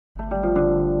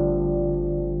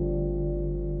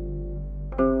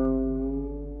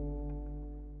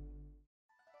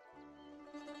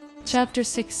Chapter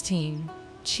 16.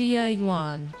 Chia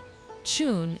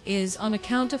Yuan-ch'un is, on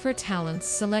account of her talents,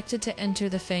 selected to enter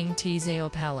the Feng Ts'ao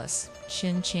Palace.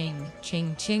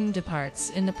 Ching departs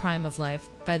in the prime of life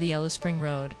by the Yellow Spring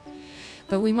Road.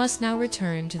 But we must now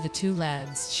return to the two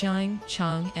lads, Chung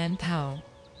and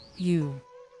Pao-yü.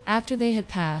 After they had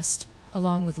passed,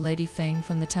 along with Lady Feng,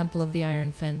 from the Temple of the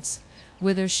Iron Fence,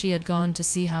 whither she had gone to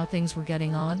see how things were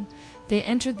getting on, they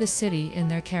entered the city in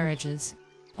their carriages.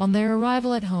 On their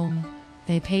arrival at home,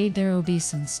 they paid their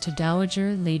obeisance to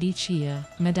Dowager Lady Chia,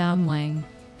 Madame Wang,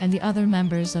 and the other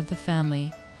members of the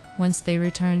family, whence they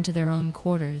returned to their own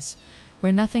quarters,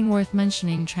 where nothing worth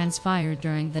mentioning transpired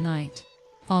during the night.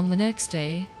 On the next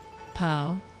day,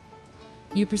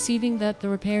 Pao-yü, perceiving that the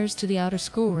repairs to the outer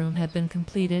schoolroom had been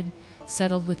completed,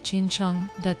 settled with Chung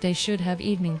that they should have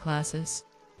evening classes.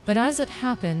 But as it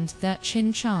happened that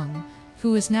Chung,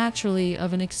 who was naturally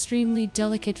of an extremely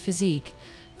delicate physique,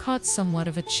 caught somewhat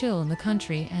of a chill in the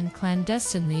country and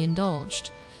clandestinely indulged,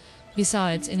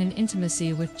 besides, in an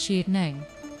intimacy with Chia Lien,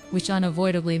 which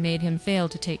unavoidably made him fail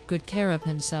to take good care of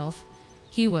himself,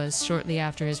 he was, shortly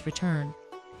after his return,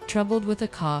 troubled with a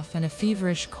cough and a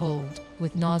feverish cold,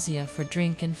 with nausea for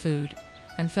drink and food,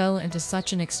 and fell into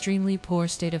such an extremely poor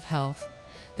state of health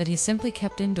that he simply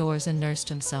kept indoors and nursed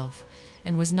himself,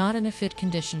 and was not in a fit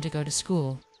condition to go to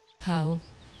school.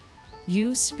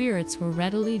 Pao-yü's spirits were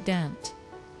readily damped,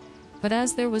 but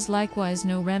as there was likewise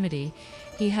no remedy,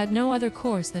 he had no other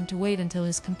course than to wait until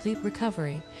his complete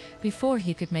recovery before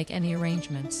he could make any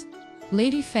arrangements.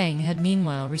 Lady Feng had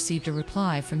meanwhile received a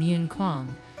reply from Yun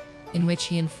Kwang, in which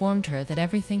he informed her that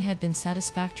everything had been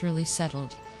satisfactorily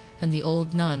settled, and the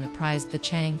old nun apprised the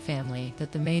Chang family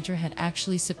that the major had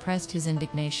actually suppressed his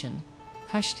indignation,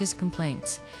 hushed his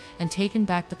complaints, and taken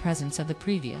back the presents of the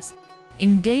previous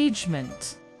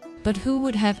engagement. But who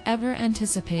would have ever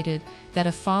anticipated that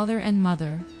a father and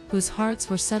mother, whose hearts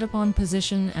were set upon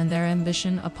position and their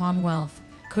ambition upon wealth,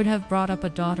 could have brought up a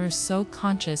daughter so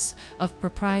conscious of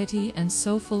propriety and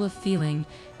so full of feeling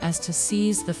as to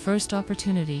seize the first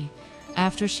opportunity,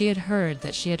 after she had heard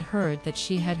that she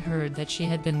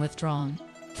had been withdrawn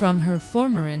from her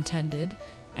former intended,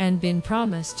 and been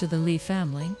promised to the Li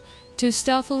family, to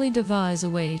stealthily devise a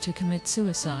way to commit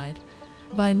suicide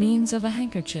by means of a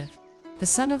handkerchief. The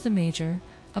son of the major,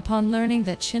 upon learning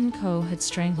that Chin Ko had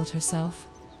strangled herself,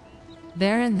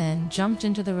 there and then jumped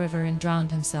into the river and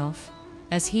drowned himself,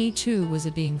 as he too was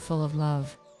a being full of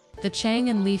love. The Chang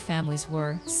and Li families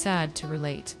were, sad to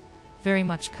relate, very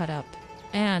much cut up,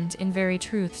 and, in very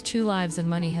truth, 2 lives and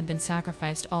money had been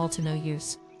sacrificed all to no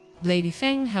use. Lady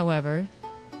Feng, however,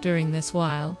 during this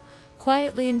while,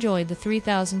 quietly enjoyed the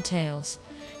 3,000 taels,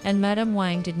 and Madame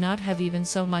Wang did not have even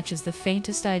so much as the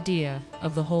faintest idea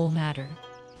of the whole matter.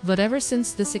 But ever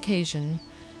since this occasion,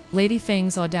 Lady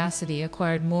Feng's audacity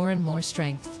acquired more and more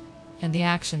strength, and the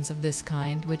actions of this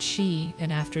kind which she,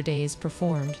 in after days,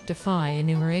 performed, defy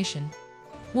enumeration.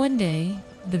 One day,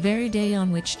 the very day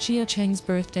on which Chia Cheng's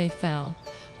birthday fell,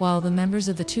 while the members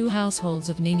of the 2 households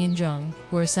of Ning and Chung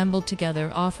were assembled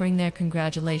together offering their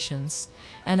congratulations,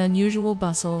 an unusual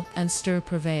bustle and stir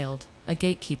prevailed. A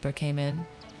gatekeeper came in,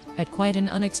 at quite an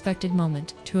unexpected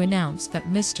moment, to announce that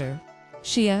Mr.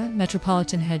 Chia,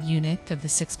 Metropolitan Head Eunuch of the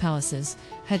 6 Palaces,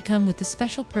 had come with the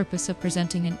special purpose of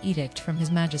presenting an edict from His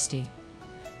Majesty.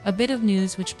 A bit of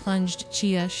news which plunged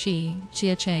Chia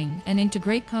Cheng, and into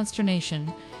great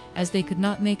consternation, as they could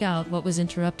not make out what was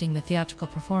interrupting the theatrical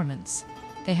performance.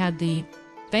 They had the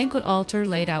banquet altar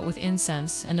laid out with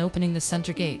incense, and opening the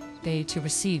center gate, they to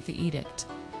receive the edict.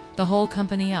 The whole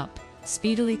company up,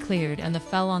 speedily cleared, and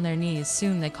fell on their knees.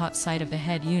 Soon they caught sight of the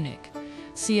head eunuch,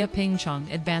 Sia Ping-chung,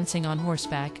 advancing on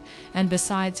horseback, and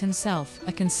besides himself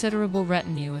a considerable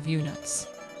retinue of eunuchs.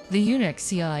 The eunuch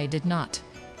Sia did not,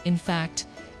 in fact,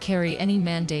 carry any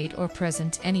mandate or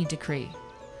present any decree,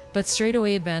 but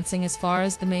straightway advancing as far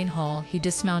as the main hall, he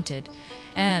dismounted,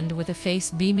 and, with a face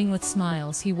beaming with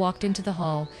smiles, he walked into the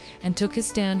hall and took his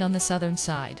stand on the southern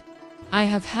side. "I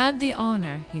have had the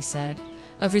honor," he said,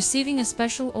 "of receiving a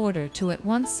special order to at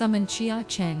once summon Chia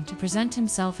Cheng to present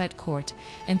himself at court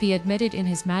and be admitted in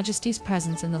His Majesty's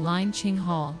presence in the Lin Ching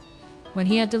Hall." When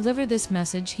he had delivered this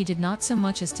message, he did not so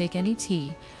much as take any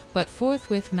tea, but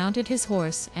forthwith mounted his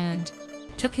horse and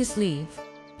took his leave.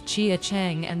 Chia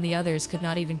Cheng and the others could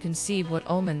not even conceive what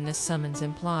omen this summons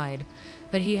implied,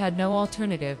 but he had no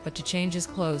alternative but to change his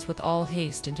clothes with all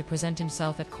haste and to present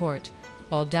himself at court,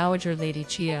 while Dowager Lady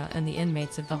Chia and the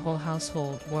inmates of the whole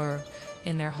household were,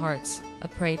 in their hearts, a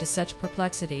prey to such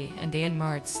perplexity, and the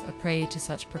inmates a prey to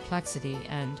such perplexity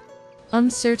and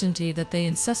uncertainty, that they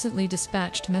incessantly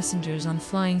dispatched messengers on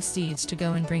flying steeds to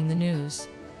go and bring the news.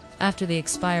 After the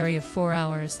expiry of 4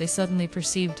 hours, they suddenly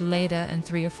perceived Leda and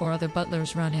 3 or 4 other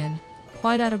butlers run in,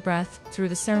 quite out of breath, through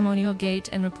the ceremonial gate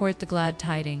and report the glad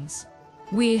tidings.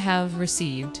 "We have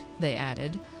received," they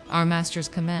added, "our master's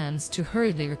commands to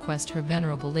hurriedly request her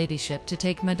venerable ladyship to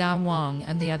take Madame Wang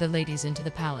and the other ladies into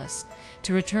the palace,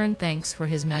 to return thanks for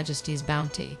his majesty's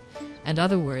bounty," and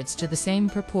other words to the same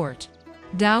purport.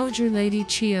 Dowager Lady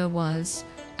Chia was,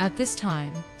 at this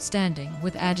time, standing,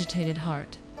 with agitated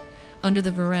heart, under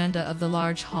the veranda of the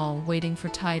large hall waiting for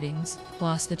tidings,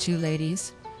 whilst the 2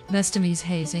 ladies, Mestmies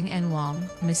Hazing and Wang,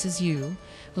 Mrs. Yu,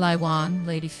 Lai Wan,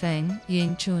 Lady Feng,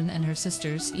 Ying-ch'un and her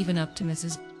sisters, even up to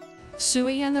Mrs.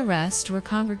 Sui and the rest, were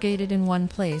congregated in one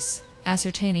place,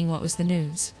 ascertaining what was the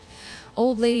news.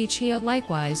 Old Lady Chia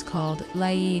likewise called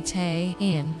Lai Te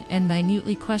in and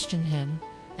minutely questioned him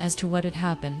as to what had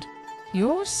happened.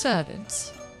 "Your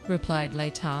servants," replied Lai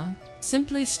Ta,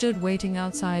 "simply stood waiting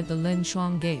outside the Lin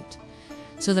Shuang gate,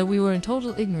 so that we were in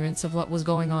total ignorance of what was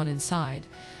going on inside,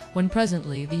 when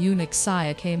presently the eunuch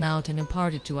Saya came out and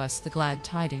imparted to us the glad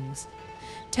tidings,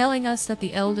 telling us that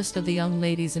the eldest of the young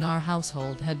ladies in our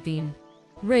household had been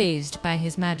raised by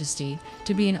His Majesty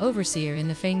to be an overseer in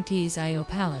the Feng Ts'ao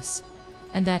Palace,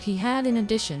 and that he had in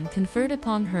addition conferred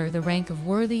upon her the rank of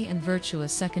worthy and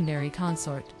virtuous secondary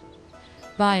consort.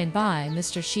 By and by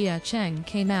Mr. Xia Cheng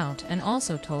came out and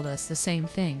also told us the same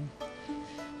thing.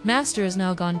 Master is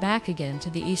now gone back again to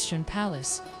the Eastern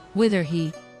Palace, whither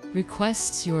he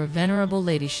requests your venerable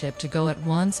ladyship to go at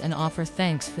once and offer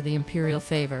thanks for the imperial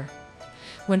favor."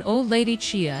 When old Lady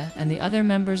Chia and the other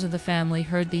members of the family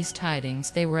heard these tidings,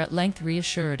 they were at length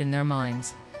reassured in their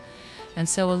minds, and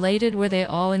so elated were they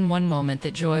all in one moment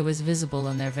that joy was visible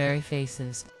on their very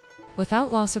faces.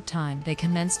 Without loss of time, they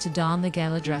commenced to don the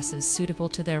gala dresses suitable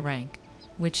to their rank,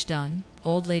 which done,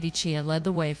 old Lady Chia led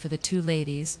the way for the 2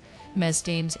 ladies,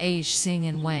 Mesdames Xing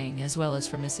and Wang, as well as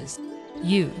for Mrs.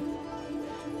 Yu,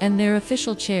 and their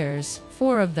official chairs,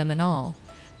 4 of them in all,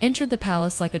 entered the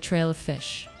palace like a trail of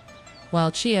fish,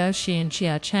 while Chia Shi and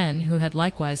Chia Chen, who had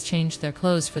likewise changed their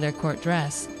clothes for their court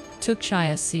dress, took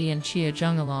Chia Si and Chia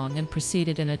Jung along and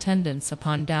proceeded in attendance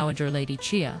upon Dowager Lady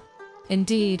Chia.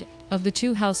 Indeed, of the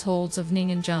 2 households of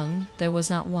Ning and Chung, there was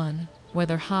not one,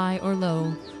 whether high or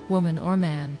low, woman or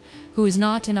man, who was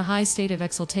not in a high state of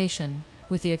exultation,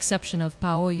 with the exception of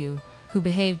Pao-yü, who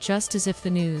behaved just as if the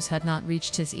news had not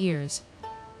reached his ears.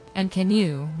 And can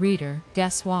you, reader,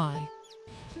 guess why?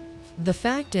 The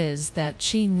fact is that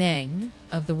Qi Neng,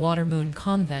 of the Watermoon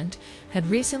Convent, had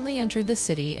recently entered the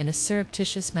city in a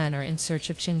surreptitious manner in search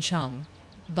of Chung,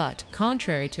 but,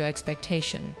 contrary to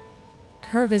expectation,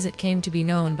 her visit came to be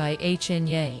known by Chen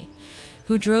Ye,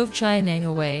 who drove Chia Neng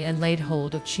away and laid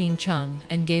hold of Chung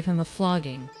and gave him a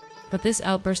flogging. But this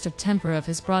outburst of temper of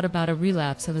his brought about a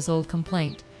relapse of his old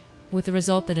complaint, with the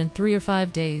result that in 3 or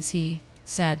 5 days he,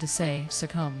 sad to say,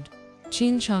 succumbed.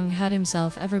 Chung had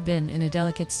himself ever been in a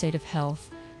delicate state of health,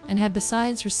 and had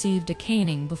besides received a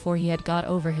caning before he had got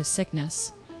over his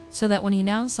sickness, so that when he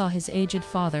now saw his aged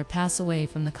father pass away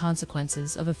from the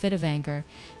consequences of a fit of anger,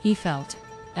 he felt,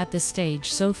 at this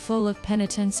stage, so full of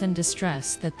penitence and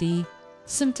distress that the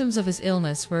symptoms of his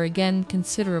illness were again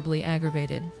considerably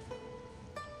aggravated.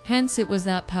 Hence it was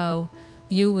that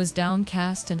Pao-yü was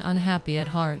downcast and unhappy at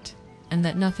heart, and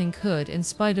that nothing could, in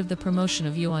spite of the promotion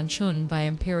of Yuan-ch'un by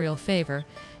imperial favor,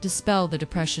 dispel the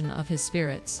depression of his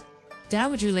spirits.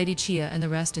 Dowager Lady Chia and the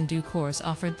rest in due course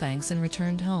offered thanks and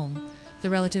returned home. The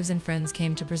relatives and friends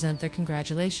came to present their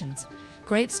congratulations.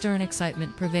 Great stern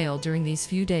excitement prevailed during these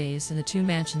few days in the 2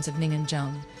 mansions of Ning and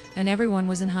Chung, and everyone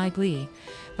was in high glee,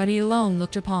 but he alone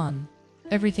looked upon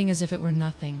everything as if it were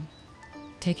nothing,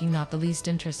 taking not the least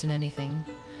interest in anything.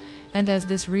 And as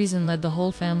this reason led the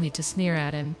whole family to sneer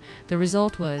at him, the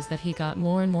result was that he got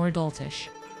more and more doltish.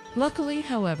 Luckily,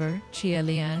 however, Chia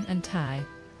Lien and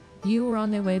Pao-yü were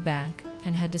on their way back,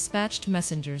 and had dispatched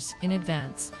messengers in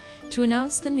advance to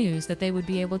announce the news that they would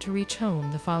be able to reach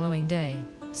home the following day,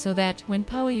 so that, when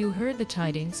Pao-yü heard the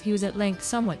tidings, he was at length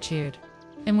somewhat cheered.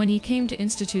 And when he came to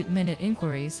institute minute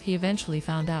inquiries, he eventually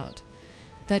found out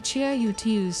that Chia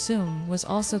Yuan-ch'un was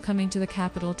also coming to the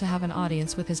capital to have an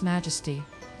audience with His Majesty,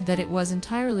 that it was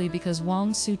entirely because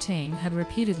Wang Su-tang had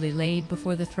repeatedly laid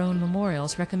before the throne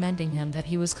memorials recommending him that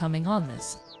he was coming on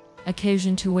this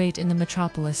occasion to wait in the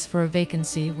metropolis for a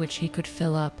vacancy which he could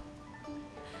fill up.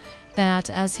 That,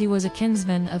 as he was a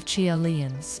kinsman of Chia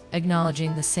Lien's,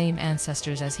 acknowledging the same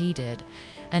ancestors as he did,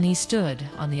 and he stood,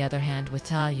 on the other hand, with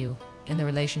Pao-yü, in the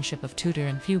relationship of tutor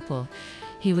and pupil,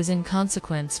 he was in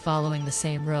consequence following the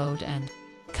same road and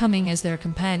coming as their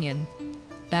companion.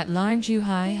 That Lin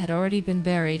Juhai had already been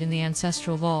buried in the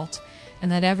ancestral vault, and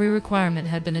that every requirement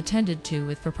had been attended to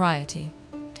with propriety.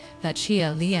 that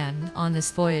Chia Lien, on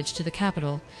this voyage to the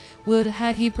capital, would,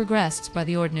 had he progressed by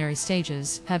the ordinary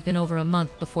stages, have been over a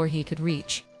month before he could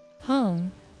reach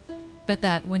home. But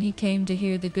that when he came to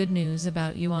hear the good news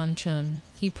about Yuan-ch'un,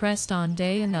 he pressed on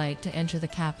day and night to enter the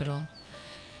capital,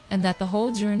 and that the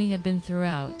whole journey had been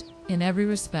throughout, in every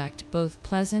respect, both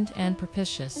pleasant and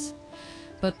propitious.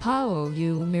 But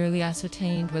Pao-yü merely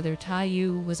ascertained whether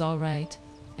Pao-yü was all right,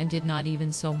 and did not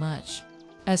even so much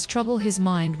as trouble his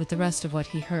mind with the rest of what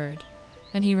he heard,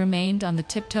 and he remained on the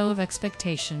tiptoe of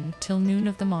expectation till noon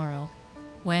of the morrow,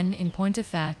 when, in point of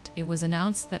fact, it was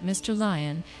announced that Mr.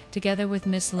 Lien, together with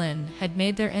Miss Lin, had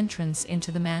made their entrance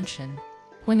into the mansion.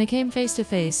 When they came face to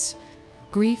face,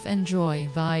 grief and joy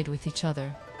vied with each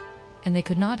other, and they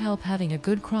could not help having a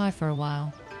good cry for a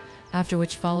while, after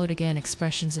which followed again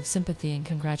expressions of sympathy and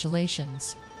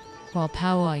congratulations, while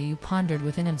Pao-yü pondered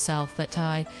within himself that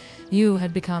Pao-yü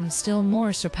had become still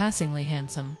more surpassingly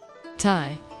handsome.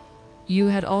 Pao-yü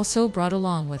had also brought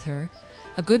along with her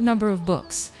a good number of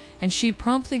books, and she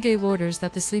promptly gave orders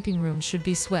that the sleeping room should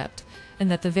be swept,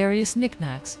 and that the various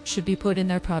knickknacks should be put in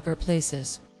their proper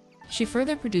places. She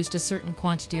further produced a certain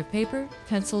quantity of paper,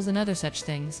 pencils, and other such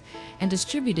things, and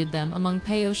distributed them among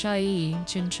Chia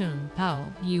Yuan-ch'un,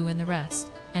 Pao-yü, and the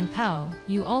rest. And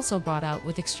Pao-yü also brought out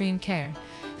with extreme care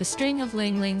the string of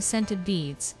Ling scented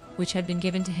beads, which had been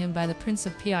given to him by the Prince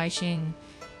of Pi-shing,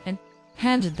 and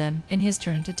handed them in his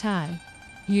turn to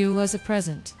Pao-yü as a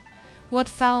present. "What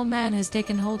foul man has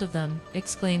taken hold of them?"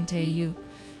 exclaimed Pao-yü.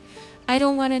 "I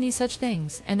don't want any such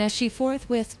things," and as she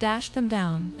forthwith dashed them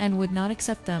down and would not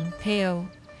accept them,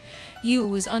 Pao-yü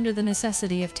was under the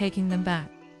necessity of taking them back.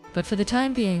 But for the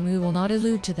time being we will not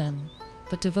allude to them,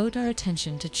 but devote our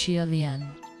attention to Chia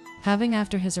Lien. Having,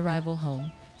 after his arrival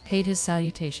home, paid his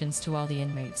salutations to all the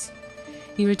inmates,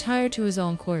 he retired to his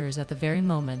own quarters at the very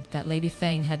moment that Lady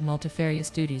Feng had multifarious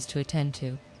duties to attend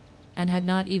to, and had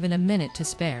not even a minute to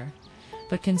spare.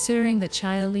 But considering that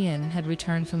Chia Lien had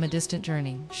returned from a distant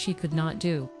journey, she could not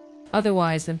do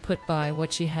otherwise than put by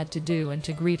what she had to do and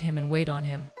to greet him and wait on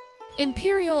him.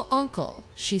 "Imperial uncle,"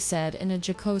 she said in a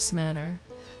jocose manner,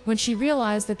 when she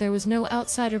realized that there was no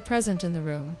outsider present in the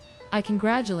room, "I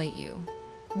congratulate you.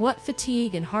 What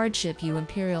fatigue and hardship you,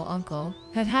 Imperial uncle,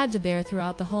 have had to bear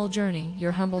throughout the whole journey.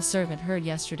 Your humble servant heard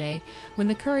yesterday, when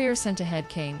the courier sent ahead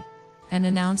came, and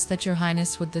announced that your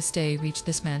highness would this day reach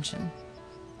this mansion.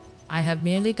 I have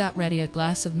merely got ready a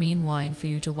glass of mean wine for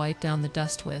you to wipe down the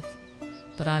dust with,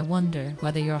 but I wonder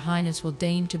whether your highness will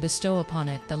deign to bestow upon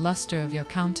it the luster of your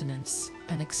countenance,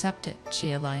 and accept it."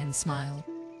 Chia Lien smiled.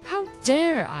 "How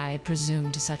dare I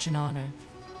presume to such an honor?"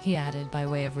 he added by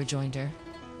way of rejoinder.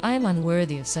 "I am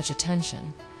unworthy of such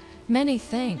attention. Many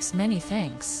thanks, many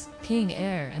thanks." King,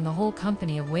 heir, and the whole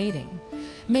company of waiting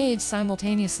maids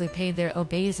simultaneously paid their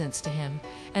obeisance to him,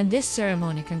 and this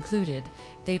ceremony concluded,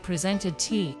 they presented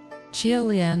tea. Chia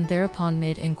Lien thereupon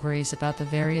made inquiries about the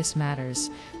various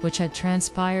matters which had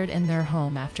transpired in their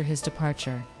home after his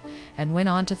departure, and went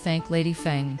on to thank Lady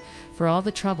Feng for all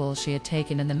the trouble she had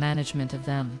taken in the management of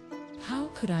them. "How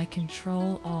could I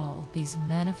control all these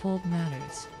manifold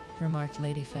matters?" remarked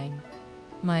Lady Feng.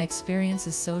 "My experience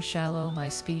is so shallow, my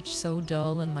speech so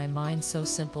dull, and my mind so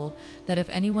simple, that if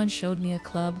anyone showed me a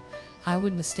club, I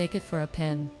would mistake it for a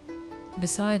pen.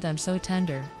 Besides, I'm so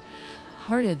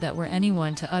tender-hearted that were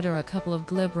anyone to utter a couple of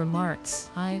glib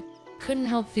remarks, I couldn't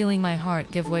help feeling my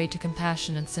heart give way to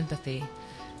compassion and sympathy.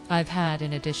 I've had,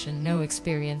 in addition, no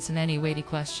experience in any weighty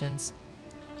questions.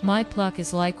 My pluck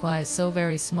is likewise so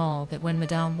very small that when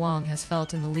Madame Wang has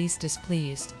felt in the least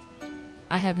displeased,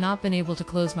 I have not been able to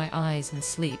close my eyes and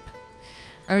sleep.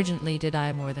 Urgently did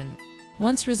I more than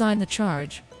once resign the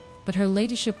charge, but her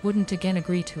ladyship wouldn't again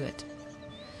agree to it,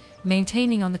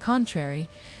 maintaining, on the contrary,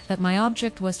 that my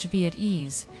object was to be at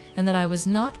ease, and that I was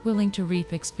not willing to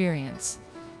reap experience,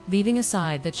 leaving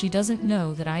aside that she doesn't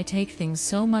know that I take things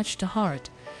so much to heart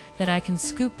that I can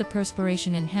scoop the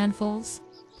perspiration in handfuls,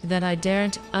 that I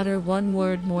daren't utter one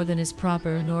word more than is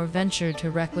proper, nor venture to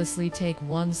recklessly take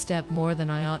one step more than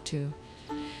I ought to.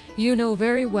 You know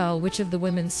very well which of the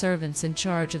women servants in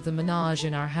charge of the menage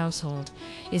in our household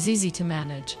is easy to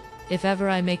manage. If ever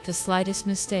I make the slightest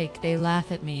mistake, they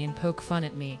laugh at me and poke fun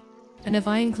at me, and if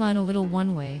I incline a little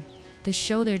one way, they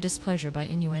show their displeasure by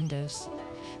innuendos.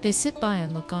 They sit by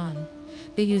and look on.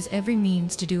 They use every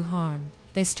means to do harm.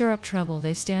 They stir up trouble.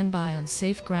 They stand by on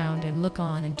safe ground and look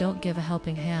on, and don't give a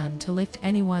helping hand to lift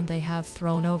anyone they have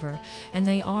thrown over, and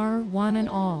they are, one and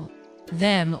all,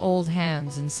 them old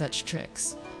hands in such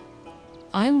tricks.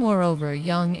 I'm moreover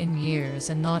young in years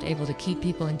and not able to keep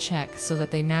people in check, so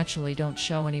that they naturally don't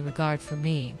show any regard for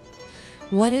me.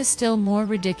 What is still more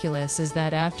ridiculous is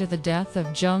that after the death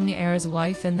of Chung Er's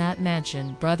wife in that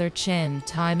mansion, Brother Chen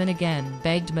time and again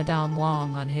begged Madame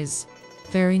Wang on his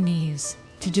very knees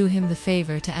to do him the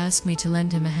favor to ask me to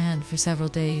lend him a hand for several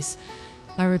days.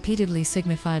 I repeatedly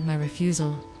signified my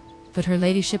refusal, but her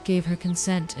ladyship gave her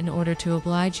consent in order to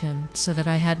oblige him, so that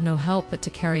I had no help but to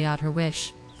carry out her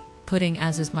wish, putting,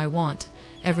 as is my wont,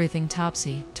 everything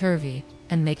topsy-turvy,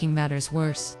 and making matters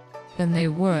worse than they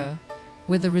were,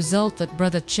 with the result that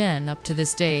Brother Chen up to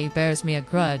this day bears me a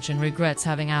grudge and regrets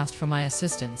having asked for my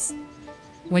assistance.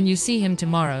 When you see him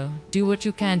tomorrow, do what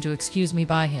you can to excuse me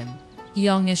by him.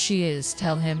 Young as she is,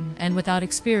 tell him, and without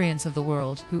experience of the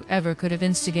world, whoever could have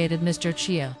instigated Mr.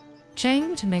 Chia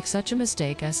Chang to make such a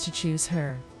mistake as to choose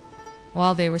her.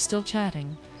 While they were still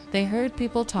chatting, they heard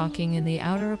people talking in the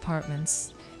outer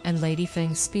apartments, and Lady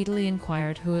Feng speedily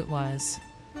inquired who it was.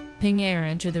 Ping Er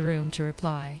entered the room to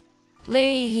reply.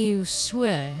 Lei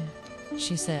Shui,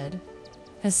 she said,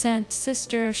 has sent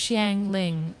Sister Xiang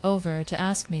Ling over to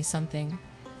ask me something,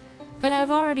 but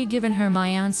I've already given her my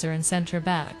answer and sent her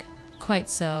back. Quite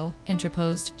so,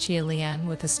 interposed Chia Lien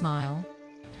with a smile.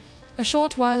 A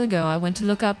short while ago I went to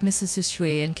look up Mrs.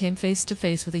 Shui and came face to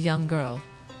face with a young girl,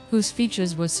 whose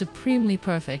features were supremely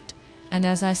perfect, and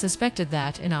as I suspected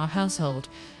that, in our household,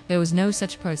 there was no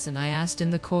such person, I asked in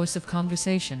the course of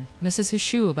conversation Mrs.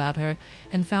 Shui about her,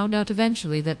 and found out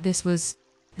eventually that this was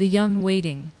the young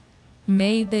waiting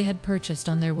maid they had purchased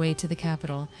on their way to the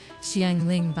capital, Xiang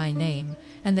Ling by name,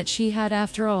 and that she had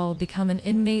after all become an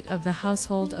inmate of the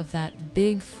household of that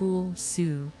big fool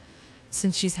Su.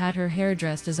 Since she's had her hair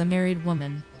dressed as a married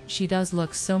woman, she does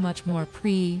look so much more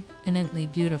pre-eminently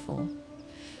beautiful.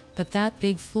 But that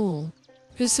big fool,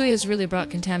 Sui has really brought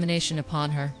contamination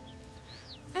upon her.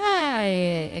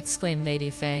 "Aye," exclaimed Lady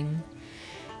Feng.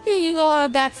 "Here you are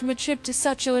back from a trip to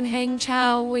Suzhou and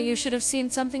Hangzhou, where you should have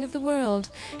seen something of the world.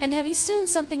 And have you still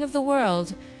something of the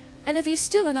world? And have you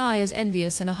still an eye as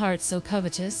envious and a heart so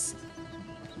covetous?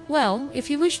 Well,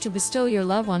 if you wish to bestow your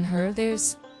love on her,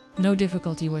 there's no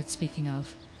difficulty worth speaking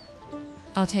of.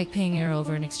 I'll take Ping Er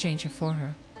over and exchange her for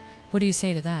her. What do you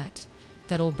say to that?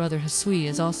 That old brother Hisui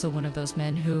is also one of those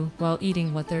men who, while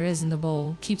eating what there is in the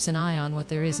bowl, keeps an eye on what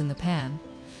there is in the pan.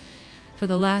 For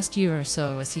the last year or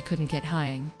so, as he couldn't get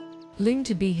Hying Ling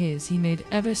to be his, he made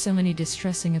ever so many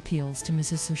distressing appeals to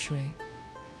Mrs. Shui.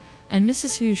 And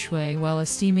Mrs. Shui, while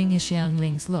esteeming Xiang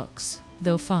Ling's looks,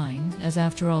 though fine, as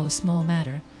after all a small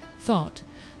matter, thought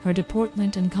her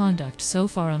deportment and conduct so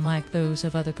far unlike those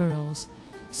of other girls,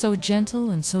 so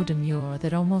gentle and so demure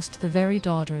that almost the very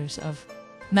daughters of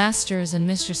masters and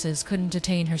mistresses couldn't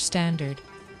attain her standard,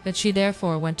 that she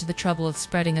therefore went to the trouble of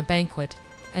spreading a banquet,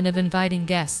 and of inviting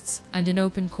guests, and in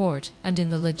open court, and in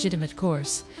the legitimate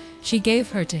course, she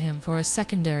gave her to him for a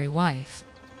secondary wife.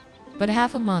 But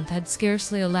half a month had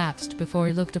scarcely elapsed before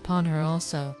he looked upon her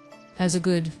also as a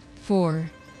good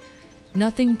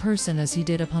for-nothing person, as he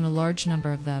did upon a large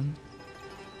number of them.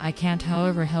 I can't,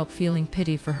 however, help feeling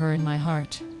pity for her in my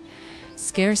heart.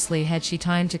 Scarcely had she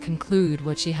time to conclude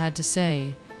what she had to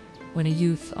say, when a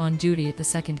youth on duty at the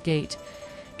second gate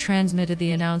transmitted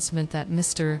the announcement that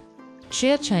Mr.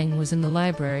 Chia Cheng was in the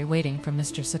library waiting for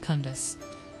Mr. Secundus.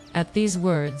 At these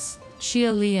words,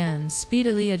 Chia Lien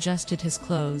speedily adjusted his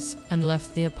clothes and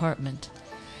left the apartment,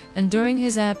 and during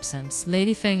his absence,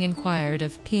 Lady Feng inquired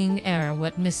of Ping Er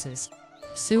what Mrs.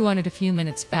 Su wanted a few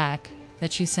minutes back,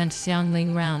 that she sent Xiang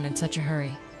Ling round in such a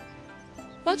hurry.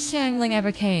 "What Xiang Ling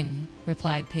ever came,"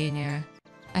 replied Ping Er.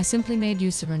 "I simply made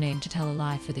use of her name to tell a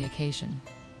lie for the occasion.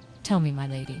 Tell me, my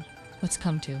lady, what's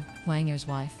come to Wang Er's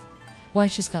wife? Why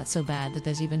she's got so bad that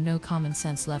there's even no common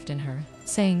sense left in her."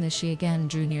 Saying this, she again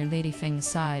drew near Lady Feng's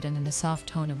side, and in a soft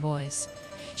tone of voice,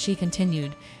 she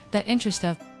continued, "That interest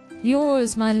of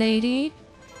yours, my lady,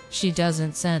 she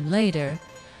doesn't send later,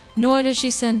 nor does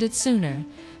she send it sooner,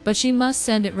 but she must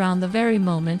send it round the very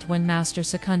moment when Master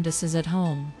Secundus is at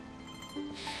home.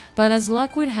 But as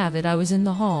luck would have it, I was in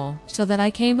the hall, so that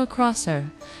I came across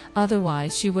her.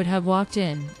 Otherwise she would have walked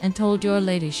in and told your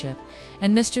ladyship,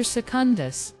 and Mr.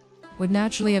 Secundus would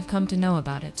naturally have come to know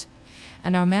about it,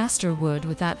 and our master would,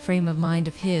 with that frame of mind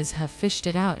of his, have fished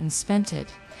it out and spent it,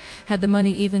 had the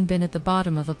money even been at the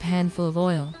bottom of a pan full of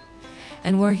oil.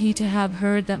 And were he to have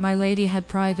heard that my lady had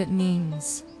private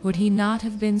means, would he not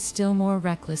have been still more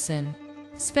reckless in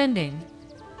spending?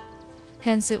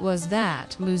 Hence it was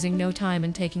that, losing no time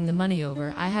in taking the money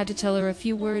over, I had to tell her a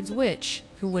few words which,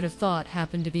 who would have thought,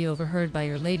 happened to be overheard by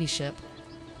your ladyship.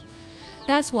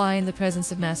 That's why, in the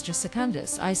presence of Master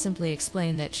Secundus, I simply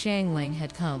explained that Xiang Ling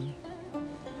had come."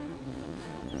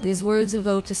 These words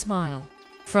evoked a smile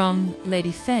from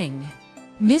Lady Feng.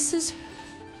 Mrs.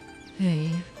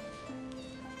 Hey,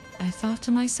 I thought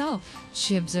to myself,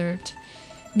 she observed,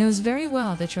 knows very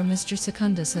well that your Mr.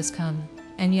 Secundus has come,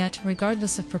 and yet,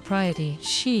 regardless of propriety,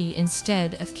 she,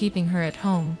 instead of keeping her at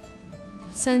home,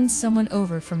 sends someone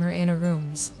over from her inner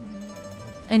rooms.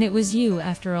 And it was you,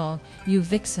 after all, you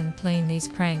vixen, playing these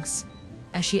pranks.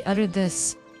 As she uttered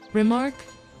this remark,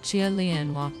 Chia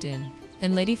Lien walked in,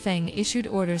 and Lady Feng issued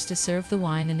orders to serve the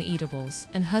wine and the eatables,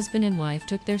 and husband and wife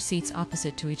took their seats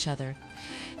opposite to each other.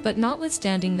 But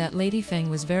notwithstanding that Lady Feng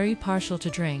was very partial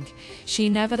to drink, she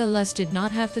nevertheless did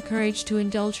not have the courage to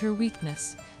indulge her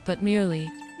weakness, but merely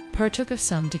partook of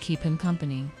some to keep him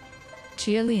company.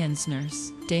 Chia Lien's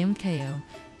nurse, Dame Kao,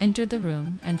 entered the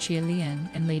room, and Chia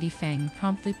Lien and Lady Feng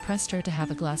promptly pressed her to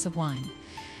have a glass of wine,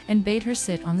 and bade her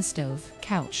sit on the stove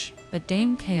couch, but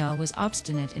Dame Kao was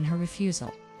obstinate in her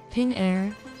refusal. Ping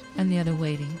Er and the other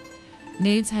waiting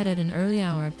maids had at an early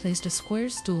hour placed a square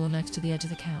stool next to the edge of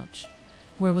the couch,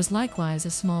 where was likewise a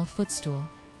small footstool,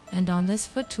 and on this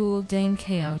footstool Dame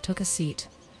Kao took a seat,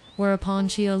 whereupon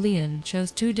Chia Lien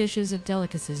chose 2 dishes of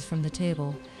delicacies from the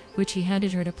table, which he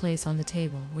handed her to place on the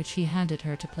table, which he handed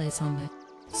her to place on the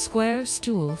square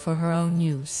stool for her own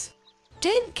use.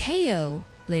 Dame Kao,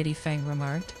 Lady Feng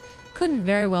remarked, couldn't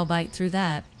very well bite through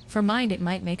that, for mind it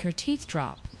might make her teeth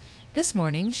drop. This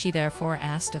morning she therefore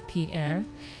asked of Pierre.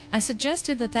 I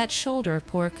suggested that shoulder of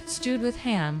pork stewed with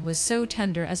ham was so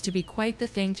tender as to be quite the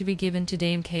thing to be given to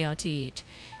Dame Kao to eat.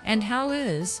 And how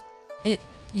is it?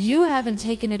 You haven't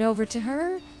taken it over to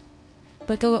her?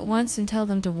 But go at once and tell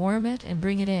them to warm it and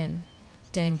bring it in.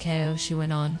 Dame Kao, she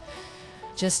went on,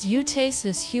 just you taste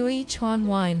this Hui-chuan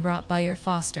wine brought by your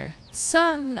foster.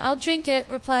 Son, I'll drink it,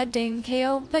 replied Dame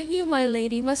Kao, but you, my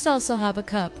lady, must also have a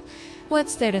cup.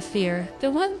 What's there to fear?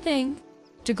 The one thing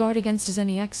to guard against is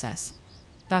any excess.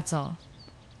 That's all.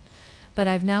 But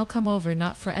I've now come over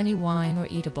not for any wine or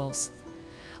eatables.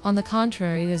 On the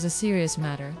contrary, there's a serious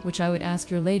matter, which I would ask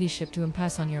your ladyship to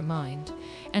impress on your mind,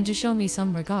 and to show me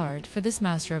some regard, for this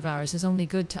master of ours is only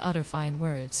good to utter fine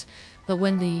words, but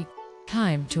when the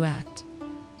time to act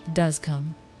does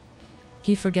come,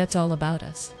 he forgets all about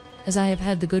us, as I have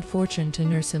had the good fortune to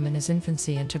nurse him in his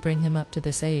infancy and to bring him up to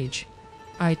this age.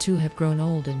 I too have grown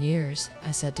old in years,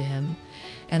 I said to him,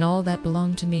 and all that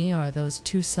belong to me are those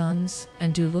 2 sons,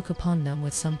 and do look upon them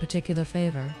with some particular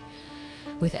favor.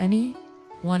 With any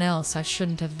one else I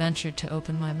shouldn't have ventured to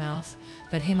open my mouth,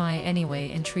 but him I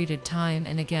anyway entreated time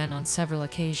and again on several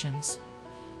occasions.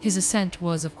 His assent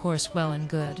was of course well and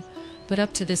good, but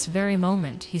up to this very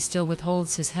moment he still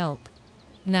withholds his help.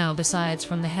 Now besides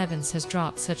from the heavens has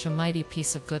dropped such a mighty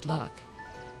piece of good luck.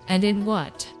 And in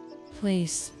what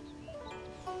place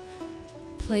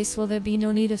will there be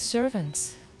no need of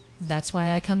servants? That's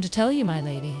why I come to tell you, my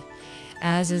lady,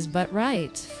 as is but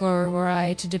right, for were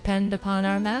I to depend upon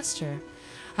our master,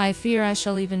 I fear I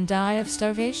shall even die of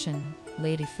starvation.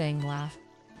 Lady Feng laughed.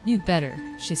 You'd better,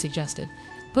 she suggested,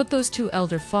 put those 2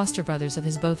 elder foster brothers of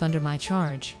his both under my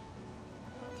charge.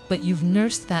 But you've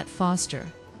nursed that foster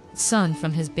son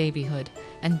from his babyhood,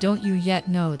 and don't you yet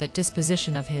know that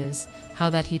disposition of his, how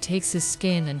that he takes his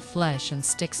skin and flesh and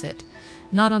sticks it,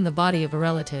 not on the body of a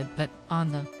relative, but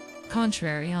on the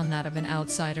contrary, on that of an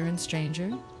outsider and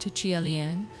stranger, to Chia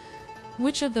Lien?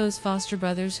 Which of those foster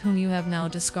brothers whom you have now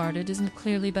discarded isn't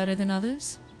clearly better than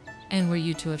others? And were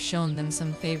you to have shown them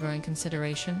some favor and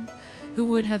consideration, who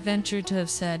would have ventured to have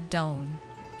said "Don't"?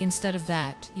 Instead of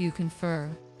that, you confer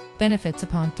benefits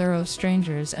upon thorough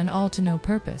strangers, and all to no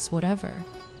purpose whatever.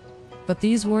 But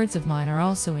these words of mine are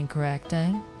also incorrect,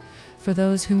 eh? For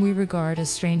those whom we regard as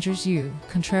strangers you,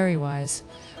 contrariwise,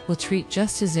 will treat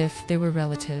just as if they were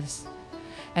relatives.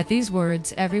 At these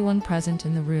words everyone present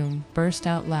in the room burst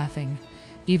out laughing.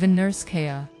 Even Nurse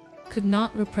Kea could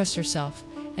not repress herself,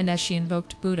 and as she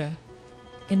invoked Buddha,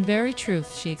 "In very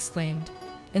truth," she exclaimed,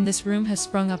 "in this room has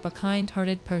sprung up a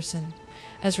kind-hearted person.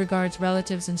 As regards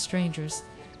relatives and strangers,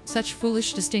 such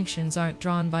foolish distinctions aren't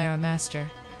drawn by our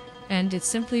master, and it's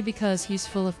simply because he's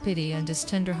full of pity and is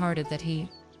tender-hearted that he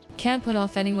can't put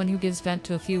off anyone who gives vent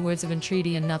to a few words of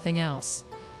entreaty and nothing else."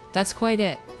 "That's quite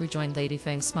it," rejoined Lady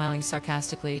Feng, smiling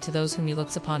sarcastically to those whom he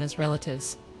looks upon as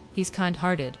relatives. "He's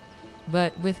kind-hearted,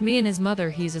 but with me and his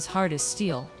mother he's as hard as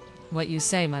steel." "What you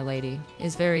say, my lady,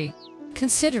 is very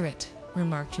considerate,"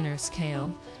 remarked Nurse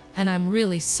Kao, "and I'm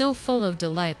really so full of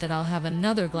delight that I'll have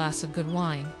another glass of good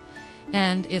wine.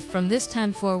 And if from this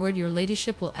time forward your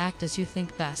ladyship will act as you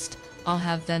think best, I'll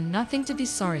have then nothing to be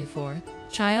sorry for."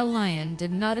 Chia Lien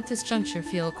did not at this juncture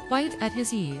feel quite at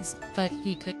his ease, but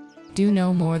he could do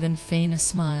no more than feign a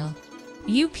smile.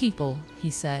 "You people," he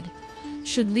said,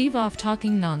 "should leave off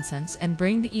talking nonsense and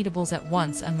bring the eatables at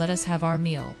once and let us have our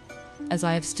meal. as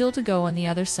I have still to go on the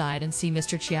other side and see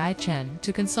Mr. Chia Chen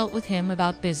to consult with him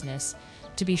about business.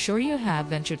 To be sure you have,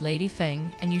 ventured Lady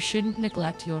Feng, and you shouldn't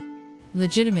neglect your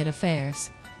legitimate affairs.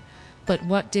 But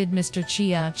what did Mr.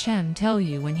 Chia Chen tell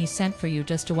you when he sent for you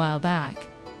just a while back?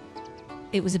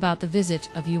 It was about the visit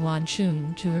of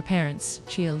Yuan-ch'un to her parents,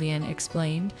 Chia Lien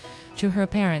explained. To her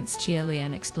parents, Chia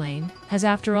Lien explained. Has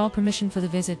after all permission for the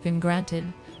visit been granted?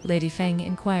 Lady Feng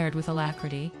inquired with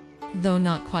alacrity. Though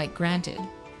not quite granted,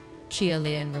 Chia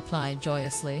Lien replied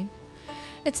joyously.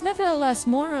 It's nevertheless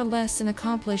more or less an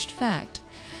accomplished fact.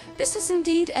 This is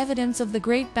indeed evidence of the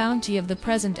great bounty of the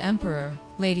present emperor,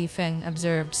 Lady Feng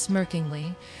observed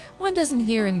smirkingly. One doesn't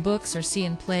hear in books or see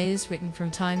in plays written from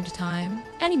time to time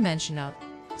any mention of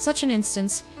such an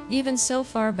instance, even so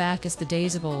far back as the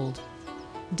days of old.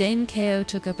 Dame Kao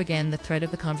took up again the thread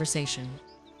of the conversation.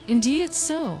 Indeed it's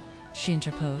so, she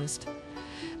interposed.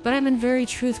 But I'm in very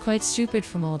truth quite stupid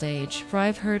from old age, for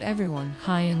I've heard everyone,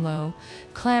 high and low,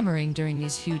 clamoring during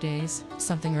these few days,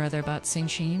 something or other about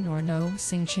Xingqin or no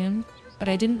Xingqin, but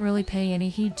I didn't really pay any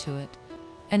heed to it.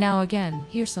 And now again,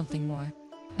 here's something more.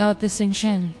 About the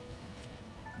Xingqin.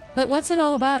 But what's it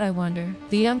all about, I wonder?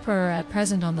 The emperor at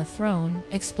present on the throne,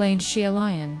 explained Chia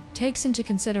Lien, takes into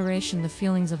consideration the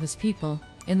feelings of his people.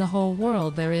 In the whole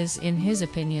world there is, in his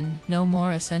opinion, no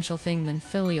more essential thing than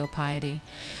filial piety,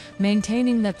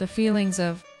 maintaining that the feelings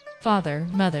of father,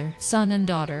 mother, son and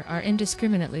daughter are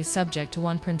indiscriminately subject to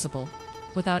one principle,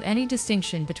 without any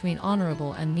distinction between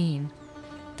honorable and mean.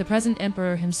 The present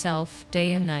emperor himself,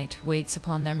 day and night, waits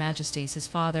upon their majesties his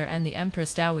father and the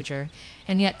empress dowager,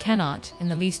 and yet cannot, in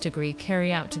the least degree,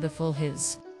 carry out to the full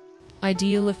his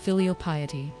ideal of filial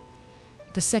piety.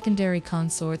 The secondary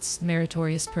consorts,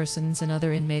 meritorious persons, and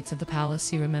other inmates of the palace,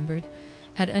 he remembered,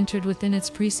 had entered within its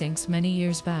precincts many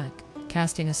years back,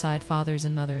 casting aside fathers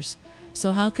and mothers.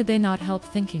 So how could they not help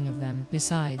thinking of them?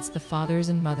 Besides, the fathers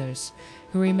and mothers,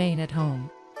 who remain at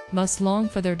home, must long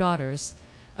for their daughters,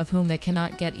 of whom they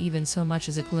cannot get even so much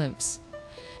as a glimpse.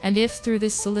 And if through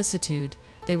this solicitude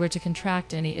they were to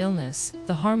contract any illness,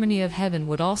 the harmony of heaven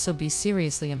would also be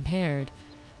seriously impaired.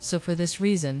 So for this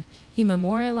reason, he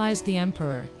memorialized the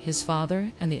emperor, his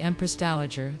father, and the empress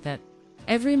dowager that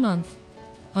every month,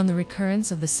 on the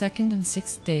recurrence of the 2nd and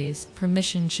 6th days,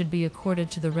 permission should be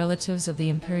accorded to the relatives of the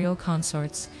imperial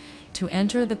consorts to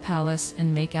enter the palace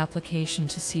and make application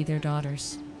to see their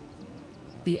daughters.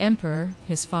 The emperor,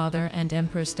 his father, and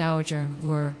empress dowager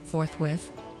were,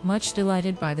 forthwith, much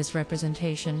delighted by this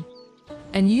representation,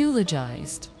 and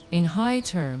eulogized, in high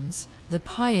terms, the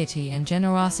piety and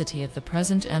generosity of the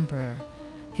present emperor,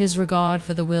 his regard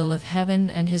for the will of heaven,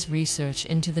 and his research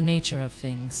into the nature of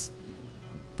things.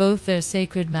 Both their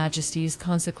sacred majesties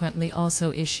consequently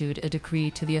also issued a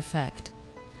decree to the effect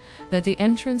that the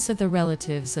entrance of the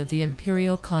relatives of the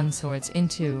imperial consorts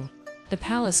into the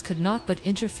palace could not but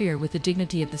interfere with the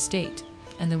dignity of the state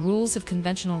and the rules of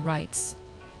conventional rights,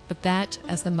 but that,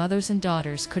 as the mothers and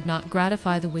daughters could not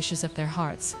gratify the wishes of their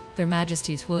hearts, their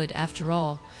majesties would, after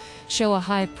all, show a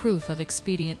high proof of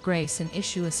expedient grace and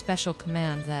issue a special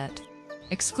command that,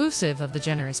 exclusive of the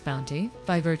generous bounty,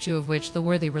 by virtue of which the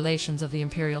worthy relations of the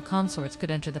imperial consorts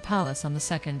could enter the palace on the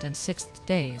 2nd and 6th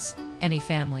days, any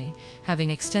family, having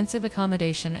extensive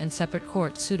accommodation and separate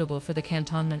courts suitable for the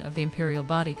cantonment of the imperial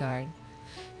bodyguard,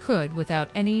 could, without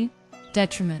any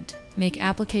detriment, make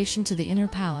application to the inner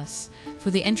palace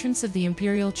for the entrance of the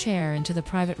imperial chair into the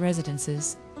private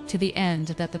residences, to the end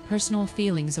that the personal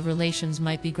feelings of relations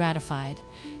might be gratified,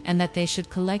 and that they should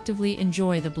collectively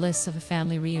enjoy the bliss of a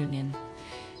family reunion.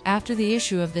 After the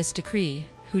issue of this decree,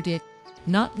 who did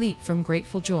not leap from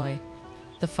grateful joy,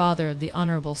 the father of the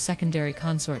Honorable Secondary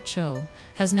Consort Cho,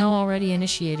 has now already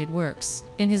initiated works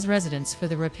in his residence for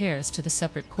the repairs to the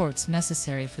separate courts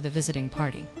necessary for the visiting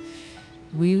party.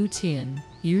 Wu Tian,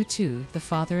 Yu too, the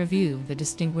father of Yu, the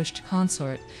distinguished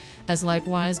consort, has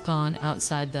likewise gone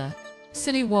outside the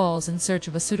city walls in search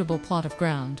of a suitable plot of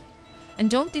ground. And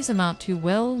don't these amount to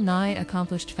well-nigh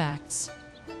accomplished facts?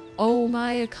 Oh,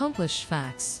 my accomplished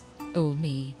facts! Oh,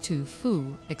 me too,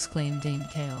 foo! Exclaimed Dame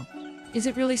Kao. Is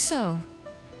it really so?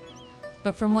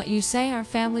 But from what you say, our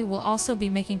family will also be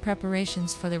making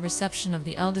preparations for the reception of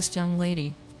the eldest young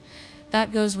lady.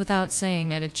 That goes without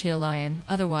saying, added Chia Lien.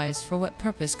 Otherwise, for what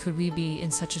purpose could we be in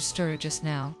such a stir just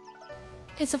now?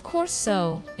 It's of course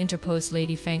so, interposed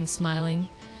Lady Feng, smiling,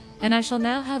 and I shall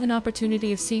now have an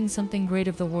opportunity of seeing something great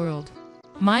of the world.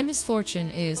 My misfortune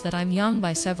is that I'm young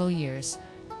by several years,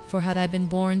 for had I been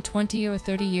born 20 or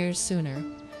 30 years sooner,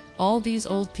 all these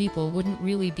old people wouldn't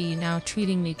really be now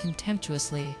treating me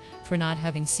contemptuously for not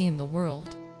having seen the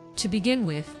world. To begin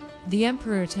with, the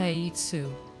Emperor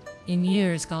Taitsu, in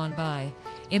years gone by,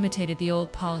 imitated the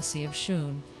old policy of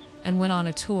Shun, and went on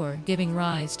a tour, giving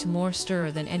rise to more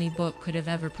stir than any book could have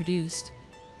ever produced.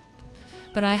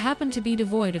 But I happened to be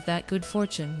devoid of that good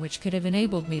fortune which could have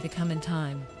enabled me to come in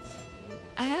time.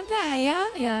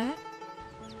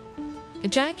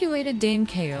 Ejaculated Dame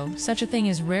Kao, such a thing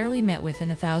is rarely met with in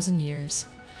 1,000 years.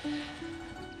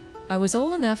 I was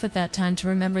old enough at that time to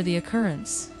remember the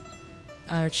occurrence.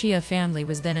 Our Chia family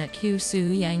was then at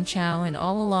Qiusu, Yangchao, and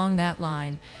all along that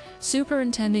line,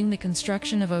 superintending the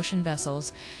construction of ocean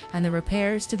vessels and the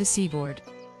repairs to the seaboard.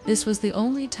 This was the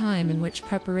only time in which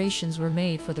preparations were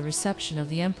made for the reception of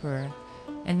the emperor,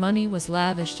 and money was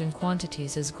lavished in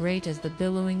quantities as great as the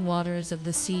billowing waters of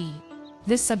the sea.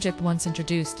 This subject once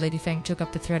introduced, Lady Feng took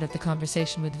up the thread of the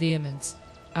conversation with vehemence.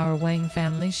 Our Wang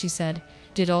family, she said,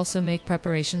 did also make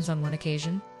preparations on one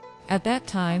occasion. At that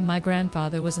time, my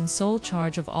grandfather was in sole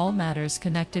charge of all matters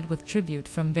connected with tribute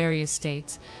from various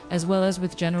states, as well as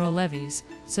with general levies,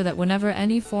 so that whenever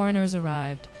any foreigners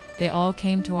arrived, they all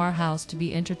came to our house to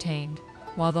be entertained,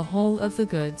 while the whole of the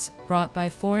goods brought by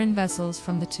foreign vessels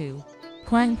from the two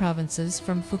Huang provinces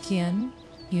from Fujian,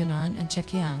 Yunnan, and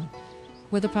Zhejiang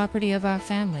were the property of our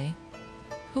family.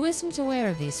 Who isn't aware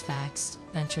of these facts?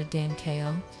 Ventured Dame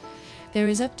Kao. There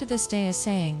is up to this day a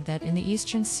saying that in the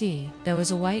Eastern Sea there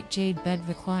was a white jade bed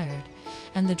required,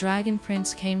 and the Dragon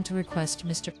Prince came to request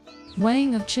Mr.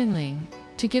 Wang of Qinling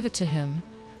to give it to him.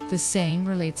 The saying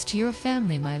relates to your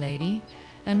family, my lady,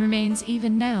 and remains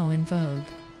even now in vogue.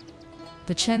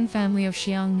 The Chen family of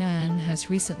Xiangnan has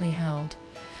recently held,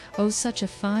 oh, such a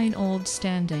fine old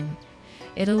standing.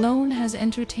 It alone has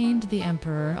entertained the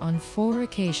emperor on 4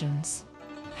 occasions.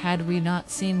 Had we not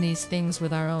seen these things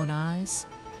with our own eyes,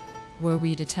 were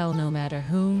we to tell no matter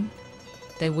whom,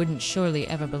 they wouldn't surely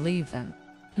ever believe them.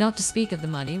 Not to speak of the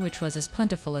money, which was as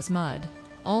plentiful as mud.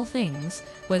 All things,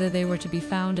 whether they were to be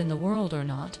found in the world or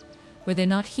not, were they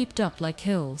not heaped up like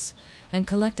hills, and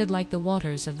collected like the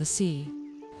waters of the sea.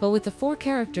 But with the 4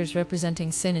 characters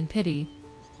representing sin and pity,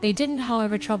 they didn't,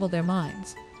 however, trouble their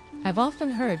minds. I've often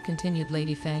heard, continued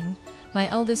Lady Feng, my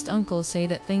eldest uncle say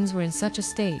that things were in such a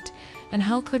state, and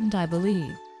how couldn't I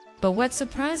believe? But what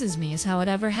surprises me is how it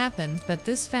ever happened that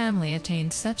this family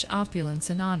attained such opulence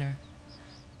and honor.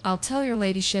 I'll tell your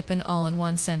ladyship in all in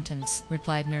one sentence,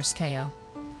 replied Nurse Kao.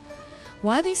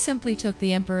 Why, they simply took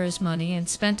the emperor's money and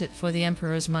spent it for the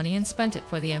emperor's money and spent it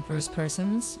for the emperor's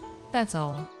persons. That's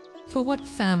all. For what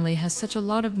family has such a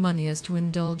lot of money as to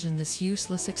indulge in this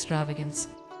useless extravagance?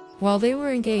 While they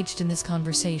were engaged in this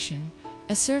conversation,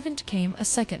 a servant came a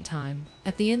second time,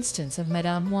 at the instance of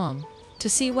Madame Wang, to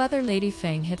see whether Lady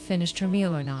Feng had finished her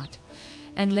meal or not,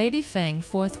 and Lady Feng,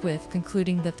 forthwith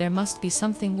concluding that there must be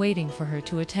something waiting for her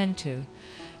to attend to,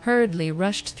 hurriedly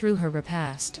rushed through her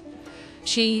repast.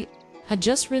 She had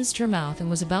just rinsed her mouth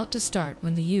and was about to start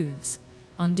when the youths,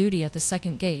 on duty at the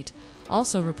second gate,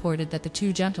 also reported that the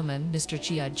 2 gentlemen, Mr.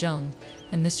 Chia Yuan-ch'un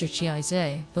and Mr. Chia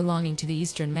Lien, belonging to the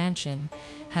Eastern Mansion,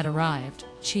 had arrived.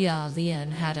 Chia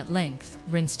Lien had at length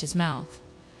rinsed his mouth,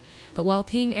 but while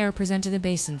Ping Er presented a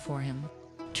basin for him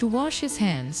to wash his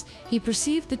hands, he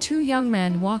perceived the 2 young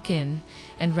men walk in,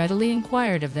 and readily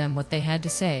inquired of them what they had to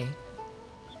say.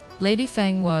 Lady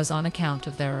Feng was, on account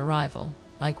of their arrival,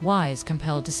 likewise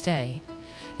compelled to stay,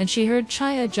 and she heard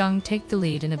Chia Jung take the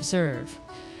lead and observe,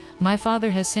 "My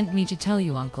father has sent me to tell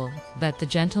you, uncle, that the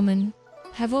gentlemen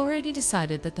have already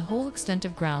decided that the whole extent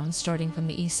of ground starting from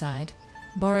the east side,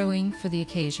 borrowing for the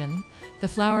occasion the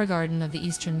flower garden of the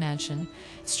Eastern Mansion,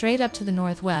 straight up to the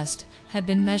northwest, had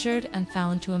been measured and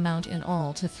found to amount in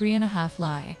all to 3½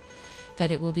 li,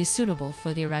 that it will be suitable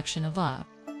for the erection of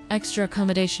extra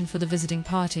accommodation for the visiting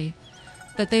party,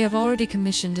 that they have already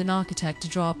commissioned an architect to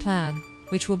draw a plan,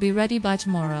 which will be ready by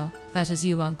tomorrow, that as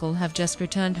you, uncle, have just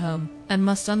returned home, and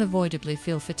must unavoidably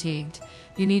feel fatigued,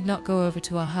 you need not go over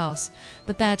to our house,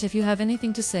 but that if you have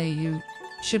anything to say, you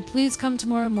should please come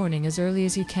tomorrow morning as early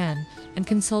as you can, and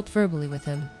consult verbally with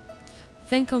him."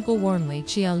 "Thank uncle warmly,"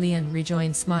 Chia Lien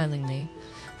rejoined smilingly,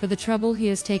 "for the trouble he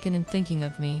has taken in thinking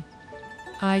of me.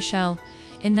 I shall,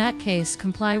 in that case,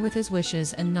 comply with his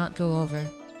wishes and not go over.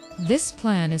 This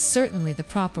plan is certainly the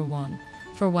proper one,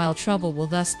 for while trouble will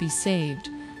thus be saved,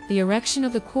 the erection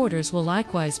of the quarters will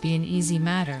likewise be an easy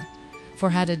matter,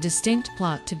 for had a distinct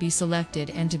plot to be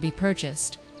selected and to be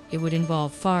purchased, it would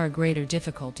involve far greater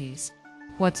difficulties.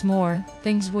 What's more,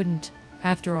 things wouldn't,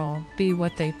 after all, be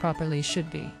what they properly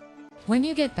should be. When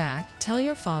you get back, tell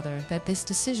your father that this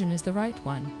decision is the right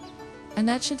one, and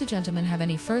that should the gentlemen have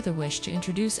any further wish to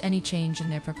introduce any change in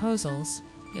their proposals,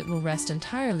 it will rest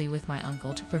entirely with my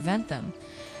uncle to prevent them,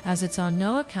 as it's on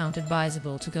no account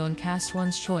advisable to go and cast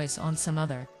one's choice on some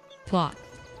other plot.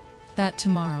 That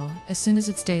tomorrow, as soon as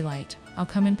it's daylight, I'll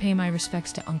come and pay my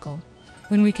respects to uncle,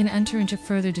 when we can enter into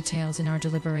further details in our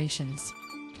deliberations."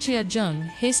 Chia Jung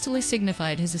hastily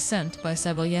signified his assent by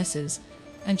several yeses,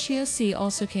 and Chia Si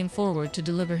also came forward to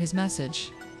deliver his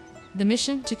message. The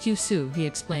mission to Kyushu, he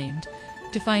explained,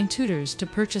 to find tutors to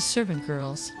purchase servant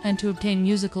girls and to obtain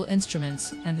musical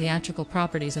instruments and theatrical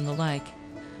properties and the like.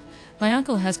 My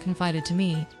uncle has confided to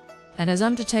me, and as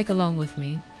I'm to take along with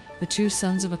me the two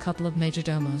sons of a couple of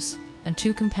majordomos and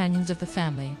two companions of the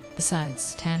family,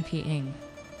 besides Tan Pi-ing,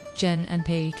 Jen and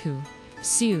Pei-ku,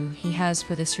 Siu he has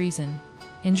for this reason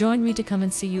enjoined me to come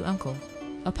and see you, uncle.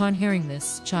 Upon hearing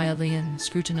this, Chia Lien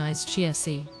scrutinized Chia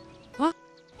Si. "What?"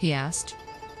 he asked.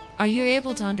 "Are you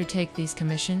able to undertake these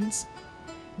commissions?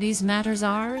 These matters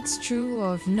are, it's true,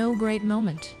 of no great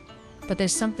moment, but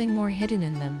there's something more hidden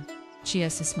in them." Chia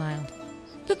Si smiled.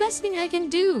 "The best thing I can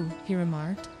do," he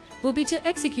remarked, "will be to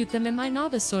execute them in my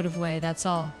novice sort of way, that's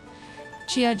all."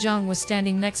 Chia Jung was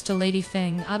standing next to Lady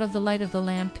Feng out of the light of the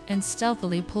lamp and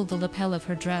stealthily pulled the lapel of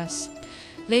her dress.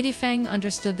 Lady Feng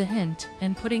understood the hint,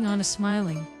 and putting on a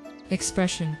smiling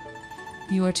expression,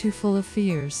 "You are too full of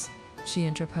fears," she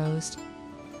interposed.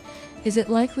 "Is it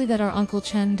likely that our Uncle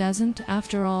Chen doesn't,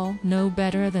 after all, know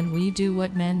better than we do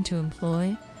what men to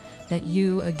employ? That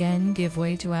you again give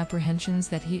way to apprehensions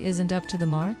that he isn't up to the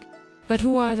mark? But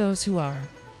who are those who are,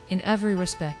 in every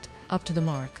respect, up to the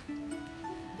mark?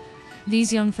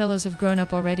 These young fellows have grown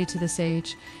up already to this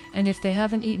age, and if they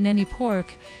haven't eaten any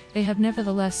pork, they have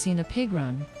nevertheless seen a pig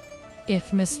run. If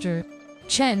Mr.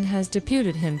 Chen has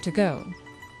deputed him to go,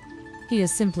 he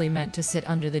is simply meant to sit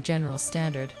under the general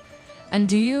standard. And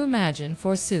do you imagine,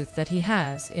 forsooth, that he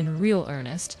has, in real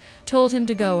earnest, told him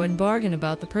to go and bargain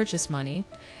about the purchase money,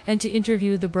 and to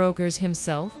interview the brokers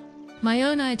himself? My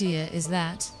own idea is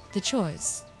that the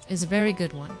choice is a very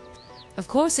good one." "Of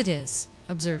course it is,"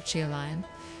 observed Chia Lien,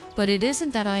 "but it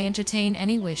isn't that I entertain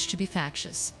any wish to be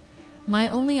factious. My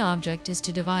only object is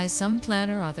to devise some plan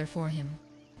or other for him.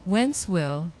 Whence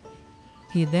will,"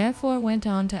 he therefore went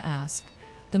on to ask,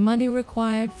 "the money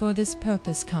required for this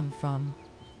purpose come from?"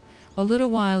 "A little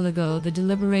while ago the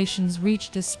deliberations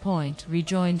reached this point,"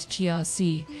 rejoined Chia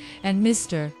Si, "and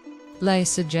Mr. Lei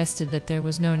suggested that there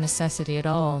was no necessity at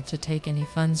all to take any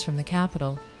funds from the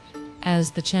capital,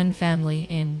 as the Chen family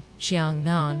in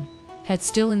Xiangnan had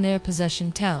still in their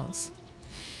possession tells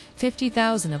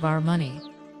 50,000 of our money,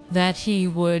 that he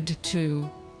would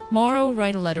to-morrow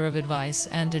write a letter of advice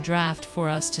and a draft for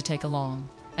us to take along,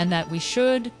 and that we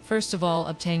should first of all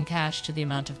obtain cash to the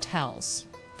amount of tells,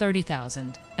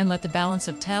 30,000, and let the balance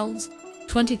of tells,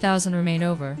 20,000, remain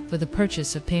over for the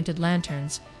purchase of painted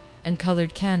lanterns and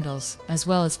colored candles, as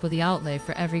well as for the outlay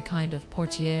for every kind of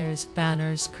portieres,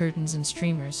 banners, curtains, and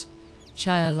streamers."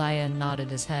 Chia Lien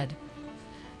nodded his head.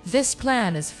 "This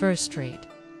plan is first-rate,"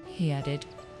 he added.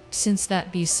 "Since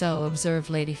that be so," observed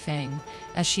Lady Feng,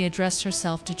 as she addressed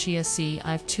herself to Chia Si,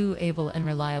 "I've two able and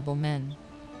reliable men.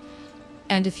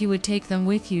 And if you would take them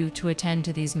with you to attend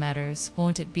to these matters,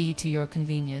 won't it be to your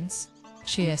convenience?"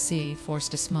 Chia Si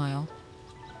forced a smile.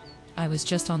 "I was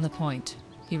just on the point,"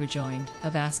 he rejoined,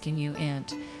 "of asking you,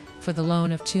 Aunt, for the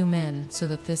loan of 2 men, so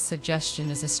that this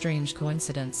suggestion is a strange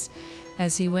coincidence."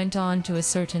 As he went on to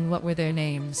ascertain what were their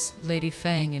names, Lady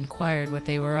Feng inquired what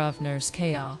they were of Nurse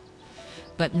Kao.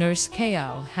 But Nurse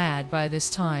Kao had, by this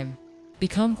time,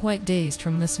 become quite dazed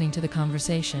from listening to the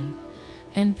conversation,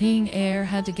 and Ping Air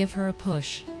had to give her a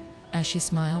push, as she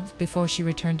smiled, before she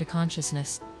returned to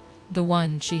consciousness. The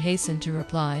one, she hastened to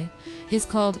reply, is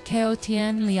called Kao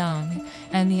Tian Liang,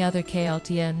 and the other Kao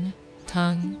Tian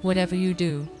Tung. "Whatever you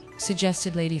do,"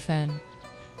 suggested Lady Feng,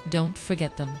 "don't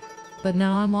forget them. But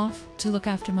now I'm off to look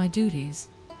after my duties."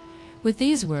 With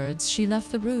these words, she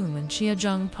left the room, and Chia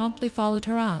Jung promptly followed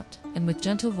her out, and with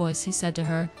gentle voice he said to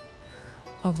her,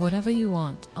 "Of whatever you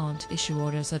want, Aunt, issue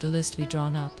orders that a list be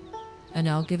drawn up, and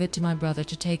I'll give it to my brother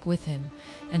to take with him,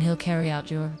 and he'll carry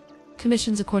out your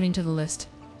commissions according to the list."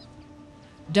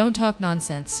 "Don't talk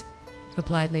nonsense,"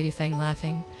 replied Lady Feng,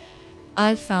 laughing.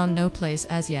 "I've found no place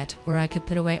as yet where I could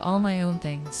put away all my own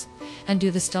things, and do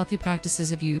the stealthy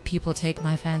practices of you people take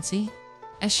my fancy?"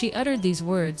 As she uttered these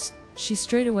words, she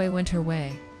straightway went her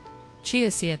way.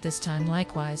 Chia Si at this time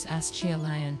likewise asked Chia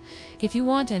Lien, "If you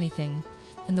want anything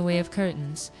in the way of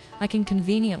curtains, I can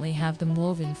conveniently have them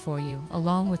woven for you,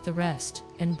 along with the rest,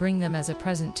 and bring them as a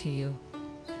present to you."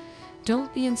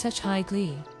 "Don't be in such high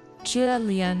glee," Chia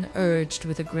Lien urged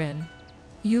with a grin.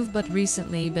 "You've but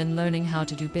recently been learning how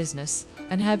to do business,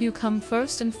 and have you come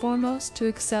first and foremost to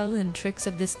excel in tricks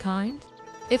of this kind?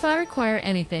 If I require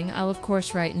anything, I'll of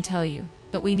course write and tell you,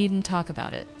 but we needn't talk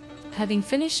about it." Having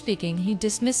finished speaking, he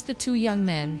dismissed the 2 young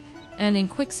men, and in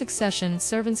quick succession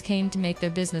servants came to make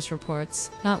their business reports,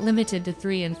 not limited to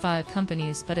 3 and 5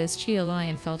 companies, but as Chia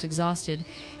Lien felt exhausted,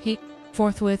 he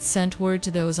forthwith sent word to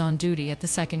those on duty at the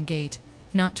second gate,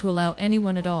 not to allow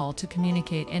anyone at all to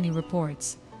communicate any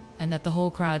reports, and that the whole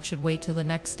crowd should wait till the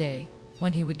next day,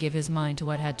 when he would give his mind to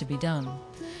what had to be done.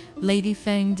 Lady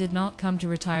Feng did not come to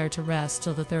retire to rest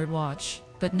till the 3rd watch,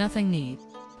 but nothing need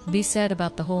be said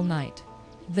about the whole night.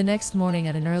 The next morning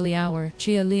at an early hour,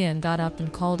 Chia Lien got up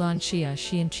and called on Chia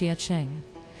Shi and Chia Cheng,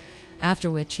 after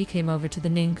which he came over to the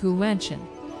Ningku mansion,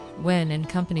 when, in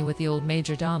company with the old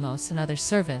major domos and other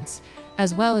servants,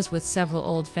 as well as with several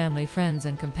old family friends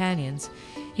and companions,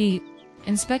 he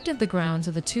inspected the grounds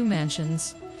of the 2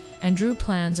 mansions and drew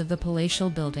plans of the palatial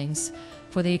buildings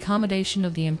for the accommodation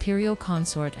of the imperial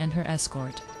consort and her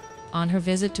escort, on her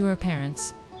visit to her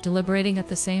parents, deliberating at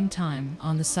the same time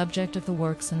on the subject of the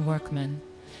works and workmen.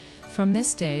 From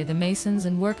this day the masons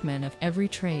and workmen of every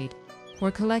trade were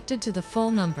collected to the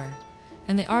full number,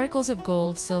 and the articles of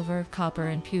gold, silver, copper,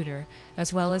 and pewter,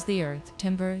 as well as the earth,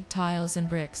 timber, tiles, and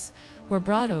bricks, were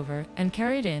brought over and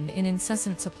carried in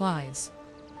incessant supplies.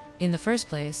 In the first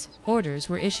place, orders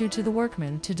were issued to the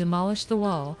workmen to demolish the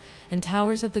wall and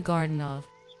towers of the garden of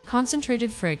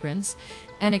concentrated fragrance,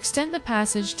 and extend the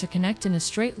passage to connect in a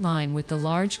straight line with the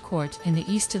large court in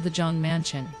the east of the Chung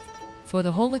mansion. For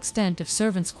the whole extent of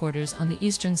servants' quarters on the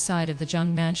eastern side of the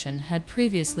Chung mansion had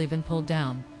previously been pulled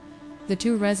down. The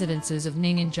 2 residences of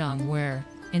Ning and Chung were,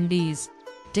 in these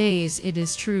days it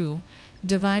is true,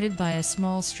 divided by a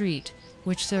small street,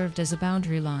 which served as a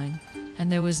boundary line,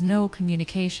 and there was no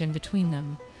communication between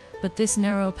them, but this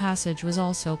narrow passage was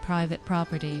also private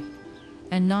property,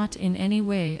 and not in any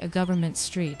way a government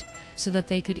street, so that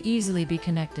they could easily be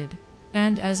connected,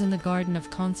 and as in the garden of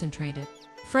concentrated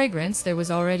fragrance there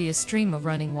was already a stream of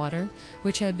running water,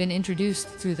 which had been introduced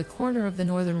through the corner of the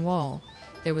northern wall.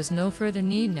 There was no further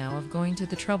need now of going to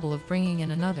the trouble of bringing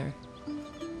in another.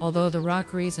 Although the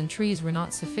rockeries and trees were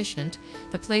not sufficient,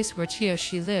 the place where Chia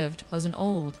Shi lived was an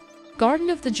old garden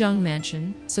of the Chung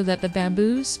mansion, so that the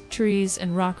bamboos, trees,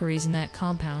 and rockeries in that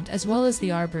compound, as well as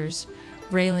the arbors,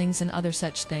 railings, and other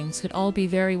such things, could all be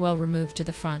very well removed to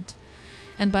the front.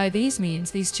 And by these means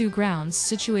these 2 grounds,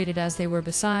 situated as they were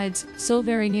besides so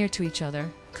very near to each other,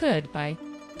 could, by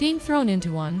being thrown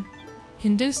into one,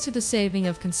 conduce to the saving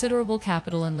of considerable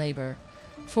capital and labor,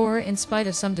 for, in spite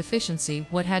of some deficiency,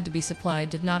 what had to be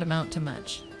supplied did not amount to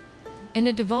much. And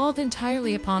it devolved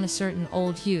entirely upon a certain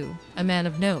old Yu, a man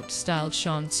of note, styled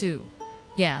Shang Tzu,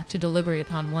 to deliberate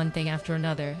upon one thing after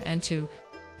another, and to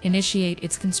initiate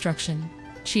its construction.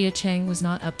 Chia Cheng was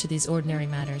not up to these ordinary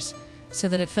matters, so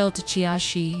that it fell to Chia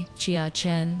Shi, Chia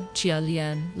Chen, Chia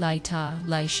Lien, Lai Ta,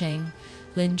 Lai Sheng,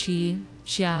 Lin Qi,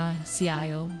 Xia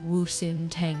Xiao, Wu Xin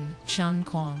Teng, Shan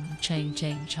Kuang, Cheng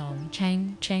Cheng Chong,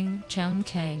 Cheng Cheng Chang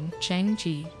Kang, Cheng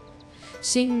Ji,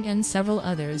 Xing, and several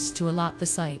others, to allot the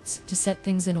sites, to set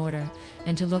things in order,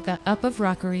 and to look up of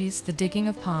rockeries, the digging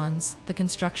of ponds, the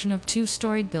construction of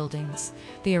 2-storied buildings,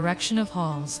 the erection of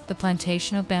halls, the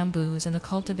plantation of bamboos, and the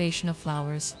cultivation of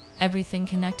flowers, everything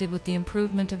connected with the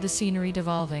improvement of the scenery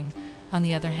devolving, on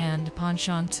the other hand, upon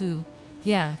Shang Tzu,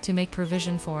 to make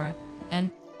provision for it,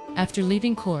 and, after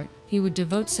leaving court, he would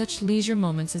devote such leisure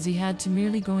moments as he had to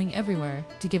merely going everywhere,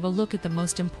 to give a look at the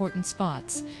most important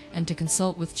spots, and to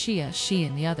consult with Chia Shi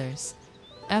and the others.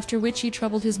 After which he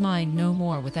troubled his mind no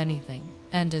more with anything,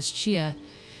 and as Chia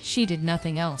Shi did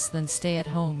nothing else than stay at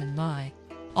home and lie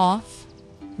off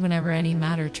whenever any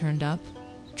matter turned up,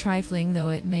 trifling though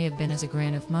it may have been as a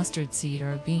grain of mustard seed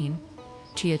or a bean,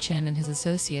 Chia Chen and his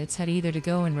associates had either to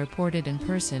go and report it in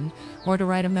person, or to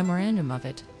write a memorandum of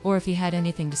it, or if he had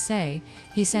anything to say,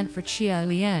 he sent for Chia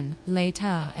Lien, Lai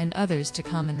Ta, and others to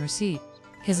come and receive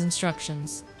his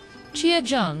instructions. Chia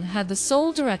Zheng had the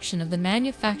sole direction of the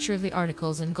manufacture of the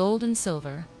articles in gold and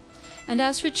silver, and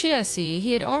as for Chia Si,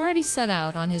 he had already set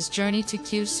out on his journey to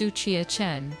Kyushu. Chia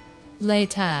Chen, Lai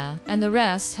Ta, and the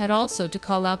rest had also to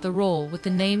call out the roll with the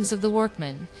names of the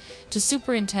workmen, to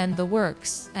superintend the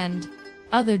works, and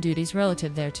other duties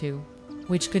relative thereto,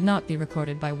 which could not be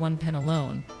recorded by one pen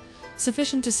alone.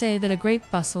 Sufficient to say that a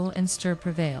great bustle and stir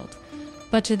prevailed.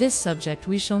 But to this subject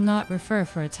we shall not refer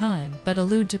for a time, but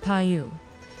allude to Pao-yü.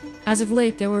 As of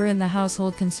late there were in the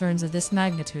household concerns of this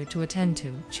magnitude to attend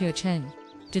to. Chia Chen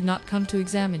did not come to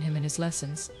examine him in his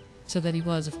lessons, so that he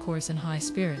was, of course, in high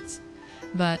spirits.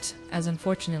 But, as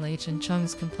unfortunately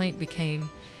Chung's complaint became,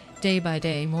 day by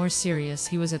day, more serious,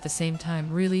 he was at the same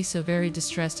time really so very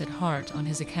distressed at heart on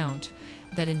his account,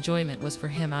 that enjoyment was for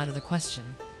him out of the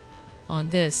question. On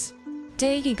this,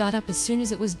 Day he got up as soon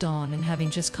as it was dawn, and having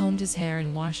just combed his hair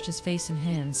and washed his face and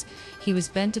hands, he was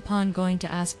bent upon going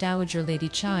to ask Dowager Lady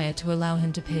Chia to allow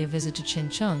him to pay a visit to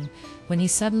Chung, when he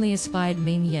suddenly espied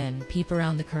Ming Yen peep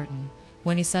around the curtain.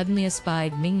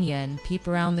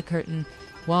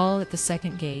 While at the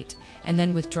second gate, and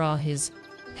then withdraw his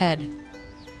head.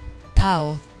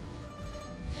 Pow!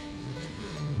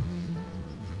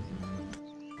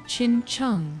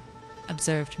 Chung,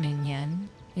 observed Ming Yen,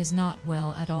 is not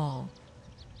well at all.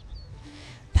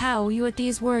 Pao-yü at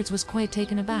these words was quite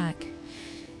taken aback.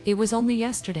 It was only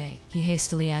yesterday, he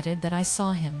hastily added, that I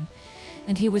saw him,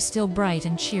 and he was still bright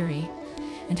and cheery.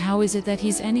 And how is it that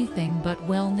he's anything but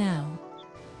well now?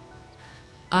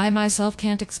 I myself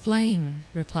can't explain,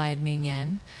 replied Ming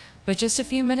Yen, but just a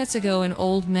few minutes ago an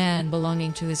old man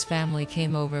belonging to his family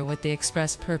came over with the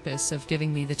express purpose of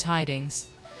giving me the tidings.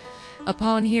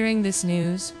 Upon hearing this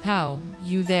news,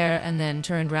 Pao-yü there and then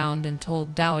turned round and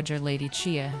told Dowager Lady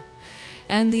Chia,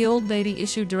 and the old lady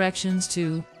issued directions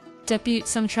to depute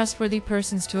some trustworthy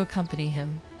persons to accompany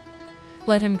him.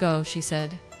 Let him go, she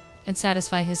said, and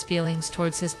satisfy his feelings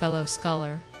towards his fellow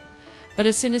scholar. But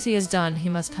as soon as he has done, he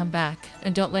must come back,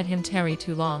 and don't let him tarry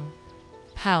too long.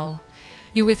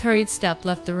 Pao-yü with hurried step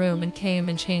left the room and came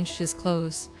and changed his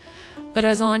clothes. But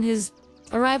as on his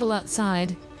arrival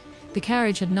outside, the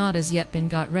carriage had not as yet been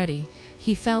got ready,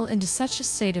 he fell into such a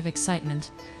state of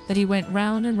excitement that he went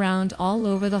round and round all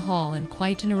over the hall in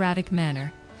quite an erratic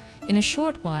manner. In a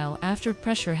short while, after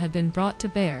pressure had been brought to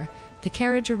bear, the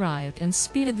carriage arrived, and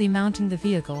speedily mounting the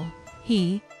vehicle,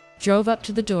 he drove up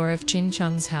to the door of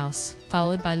Chung's house,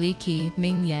 followed by Li Qi,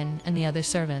 Ming Yen, and the other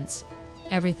servants.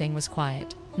 Everything was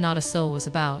quiet. Not a soul was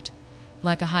about.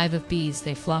 Like a hive of bees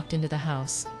they flocked into the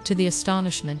house, to the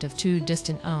astonishment of 2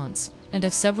 distant aunts, and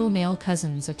of several male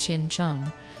cousins of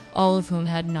Chung, all of whom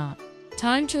had not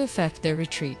time to effect their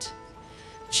retreat.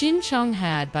 Chung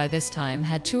had by this time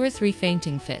had 2 or 3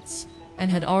 fainting fits,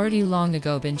 and had already long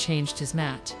ago been changed his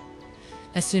mat.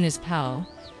 As soon as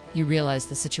Pao-yü realized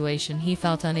the situation, he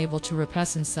felt unable to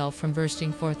repress himself from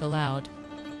bursting forth aloud.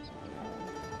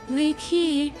 Li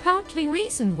Qi promptly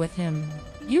reasoned with him.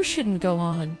 You shouldn't go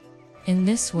on in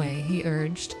this way, he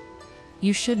urged.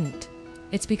 You shouldn't.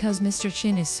 It's because Mr.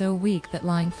 Chin is so weak that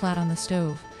lying flat on the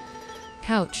stove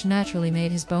couch naturally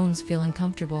made his bones feel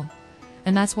uncomfortable,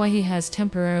 and that's why he has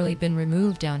temporarily been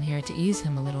removed down here to ease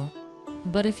him a little.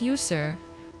 But if you, sir,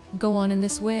 go on in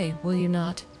this way, will you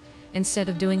not, instead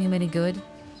of doing him any good,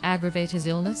 aggravate his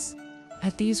illness?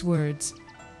 At these words,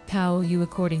 Pao-yü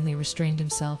accordingly restrained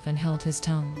himself and held his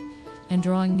tongue, and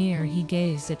drawing near he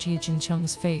gazed at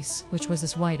Chung's face, which was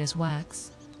as white as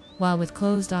wax, while with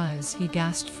closed eyes he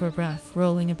gasped for breath,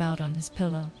 rolling about on his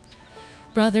pillow.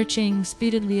 Brother Ching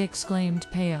speedily exclaimed,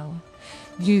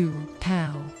 You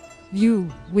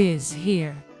whiz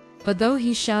here. But though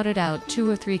he shouted out 2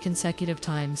 or 3 consecutive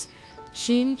times,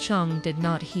 Chung did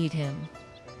not heed him.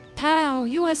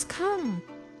 You has come!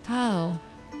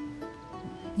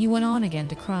 He went on again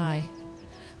to cry.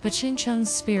 But Chung's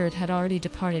spirit had already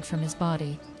departed from his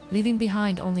body, leaving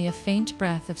behind only a faint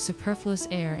breath of superfluous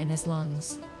air in his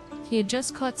lungs. He had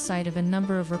just caught sight of a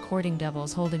number of recording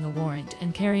devils holding a warrant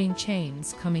and carrying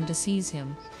chains coming to seize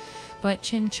him, but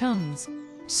Chung's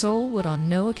soul would on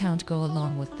no account go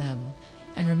along with them,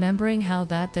 and remembering how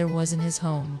that there was in his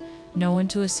home no one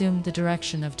to assume the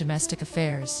direction of domestic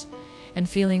affairs, and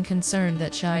feeling concerned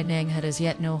that Chia Lien had as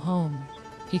yet no home,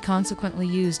 he consequently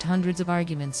used hundreds of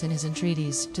arguments in his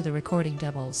entreaties to the recording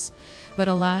devils. But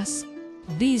alas,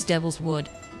 these devils would,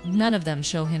 none of them,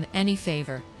 show him any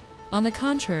favor. On the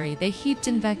contrary, they heaped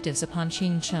invectives upon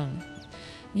Chung.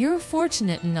 You're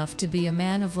fortunate enough to be a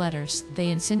man of letters, they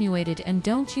insinuated, and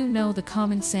don't you know the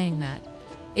common saying that,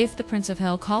 if the Prince of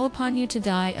Hell call upon you to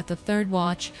die at the 3rd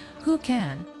watch, who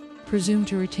can presume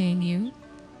to retain you,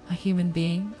 a human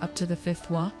being, up to the 5th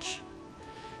watch?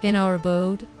 In our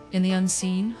abode, in the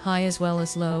unseen, high as well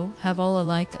as low, have all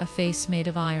alike a face made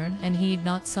of iron, and heed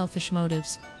not selfish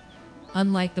motives.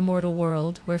 Unlike the mortal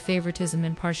world, where favoritism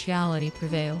and partiality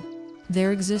prevail,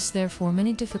 there exist therefore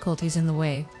many difficulties in the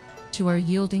way to our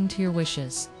yielding to your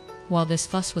wishes. While this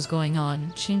fuss was going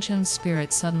on, Chung's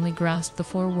spirit suddenly grasped the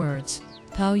 4 words,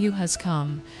 Pao-yü has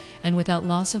come, and without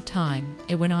loss of time,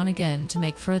 it went on again to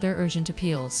make further urgent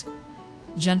appeals.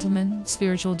 Gentlemen,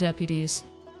 spiritual deputies,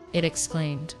 it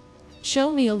exclaimed,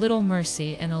 show me a little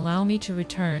mercy and allow me to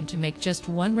return to make just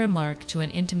 1 remark to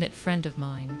an intimate friend of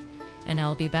mine, and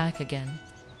I'll be back again.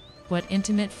 What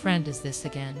intimate friend is this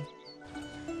again?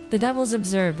 The devils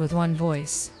observed with one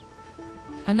voice.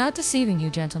 I'm not deceiving you,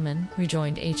 gentlemen,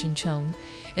 rejoined Chung.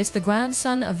 It's the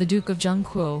grandson of the Duke of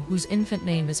Zhengguo, whose infant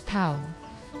name is Pao.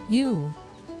 You,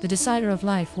 The decider of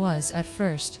life was, at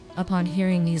first, upon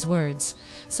hearing these words,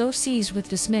 so seized with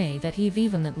dismay that he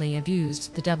vehemently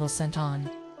abused the devil sent on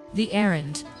the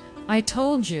errand. "I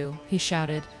told you," he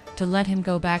shouted, "to let him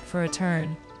go back for a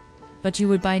turn. But you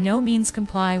would by no means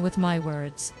comply with my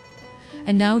words.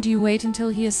 And now do you wait until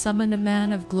he has summoned a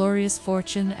man of glorious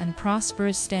fortune and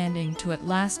prosperous standing to at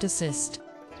last assist."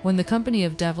 When the company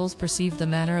of devils perceived the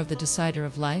manner of the decider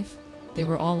of life, they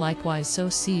were all likewise so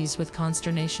seized with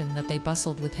consternation that they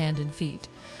bustled with hand and feet,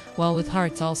 while with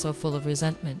hearts also full of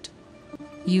resentment.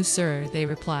 "You, sir," they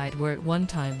replied, "were at one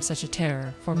time such a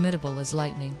terror, formidable as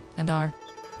lightning, and are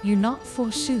you not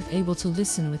forsooth able to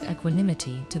listen with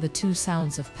equanimity to the two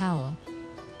sounds of power?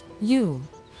 You,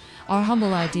 our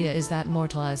humble idea is that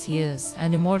mortal as he is,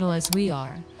 and immortal as we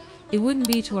are, it wouldn't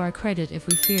be to our credit if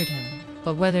we feared him.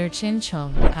 But whether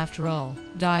Chung, after all,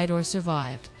 died or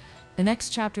survived, the next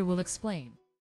chapter will explain."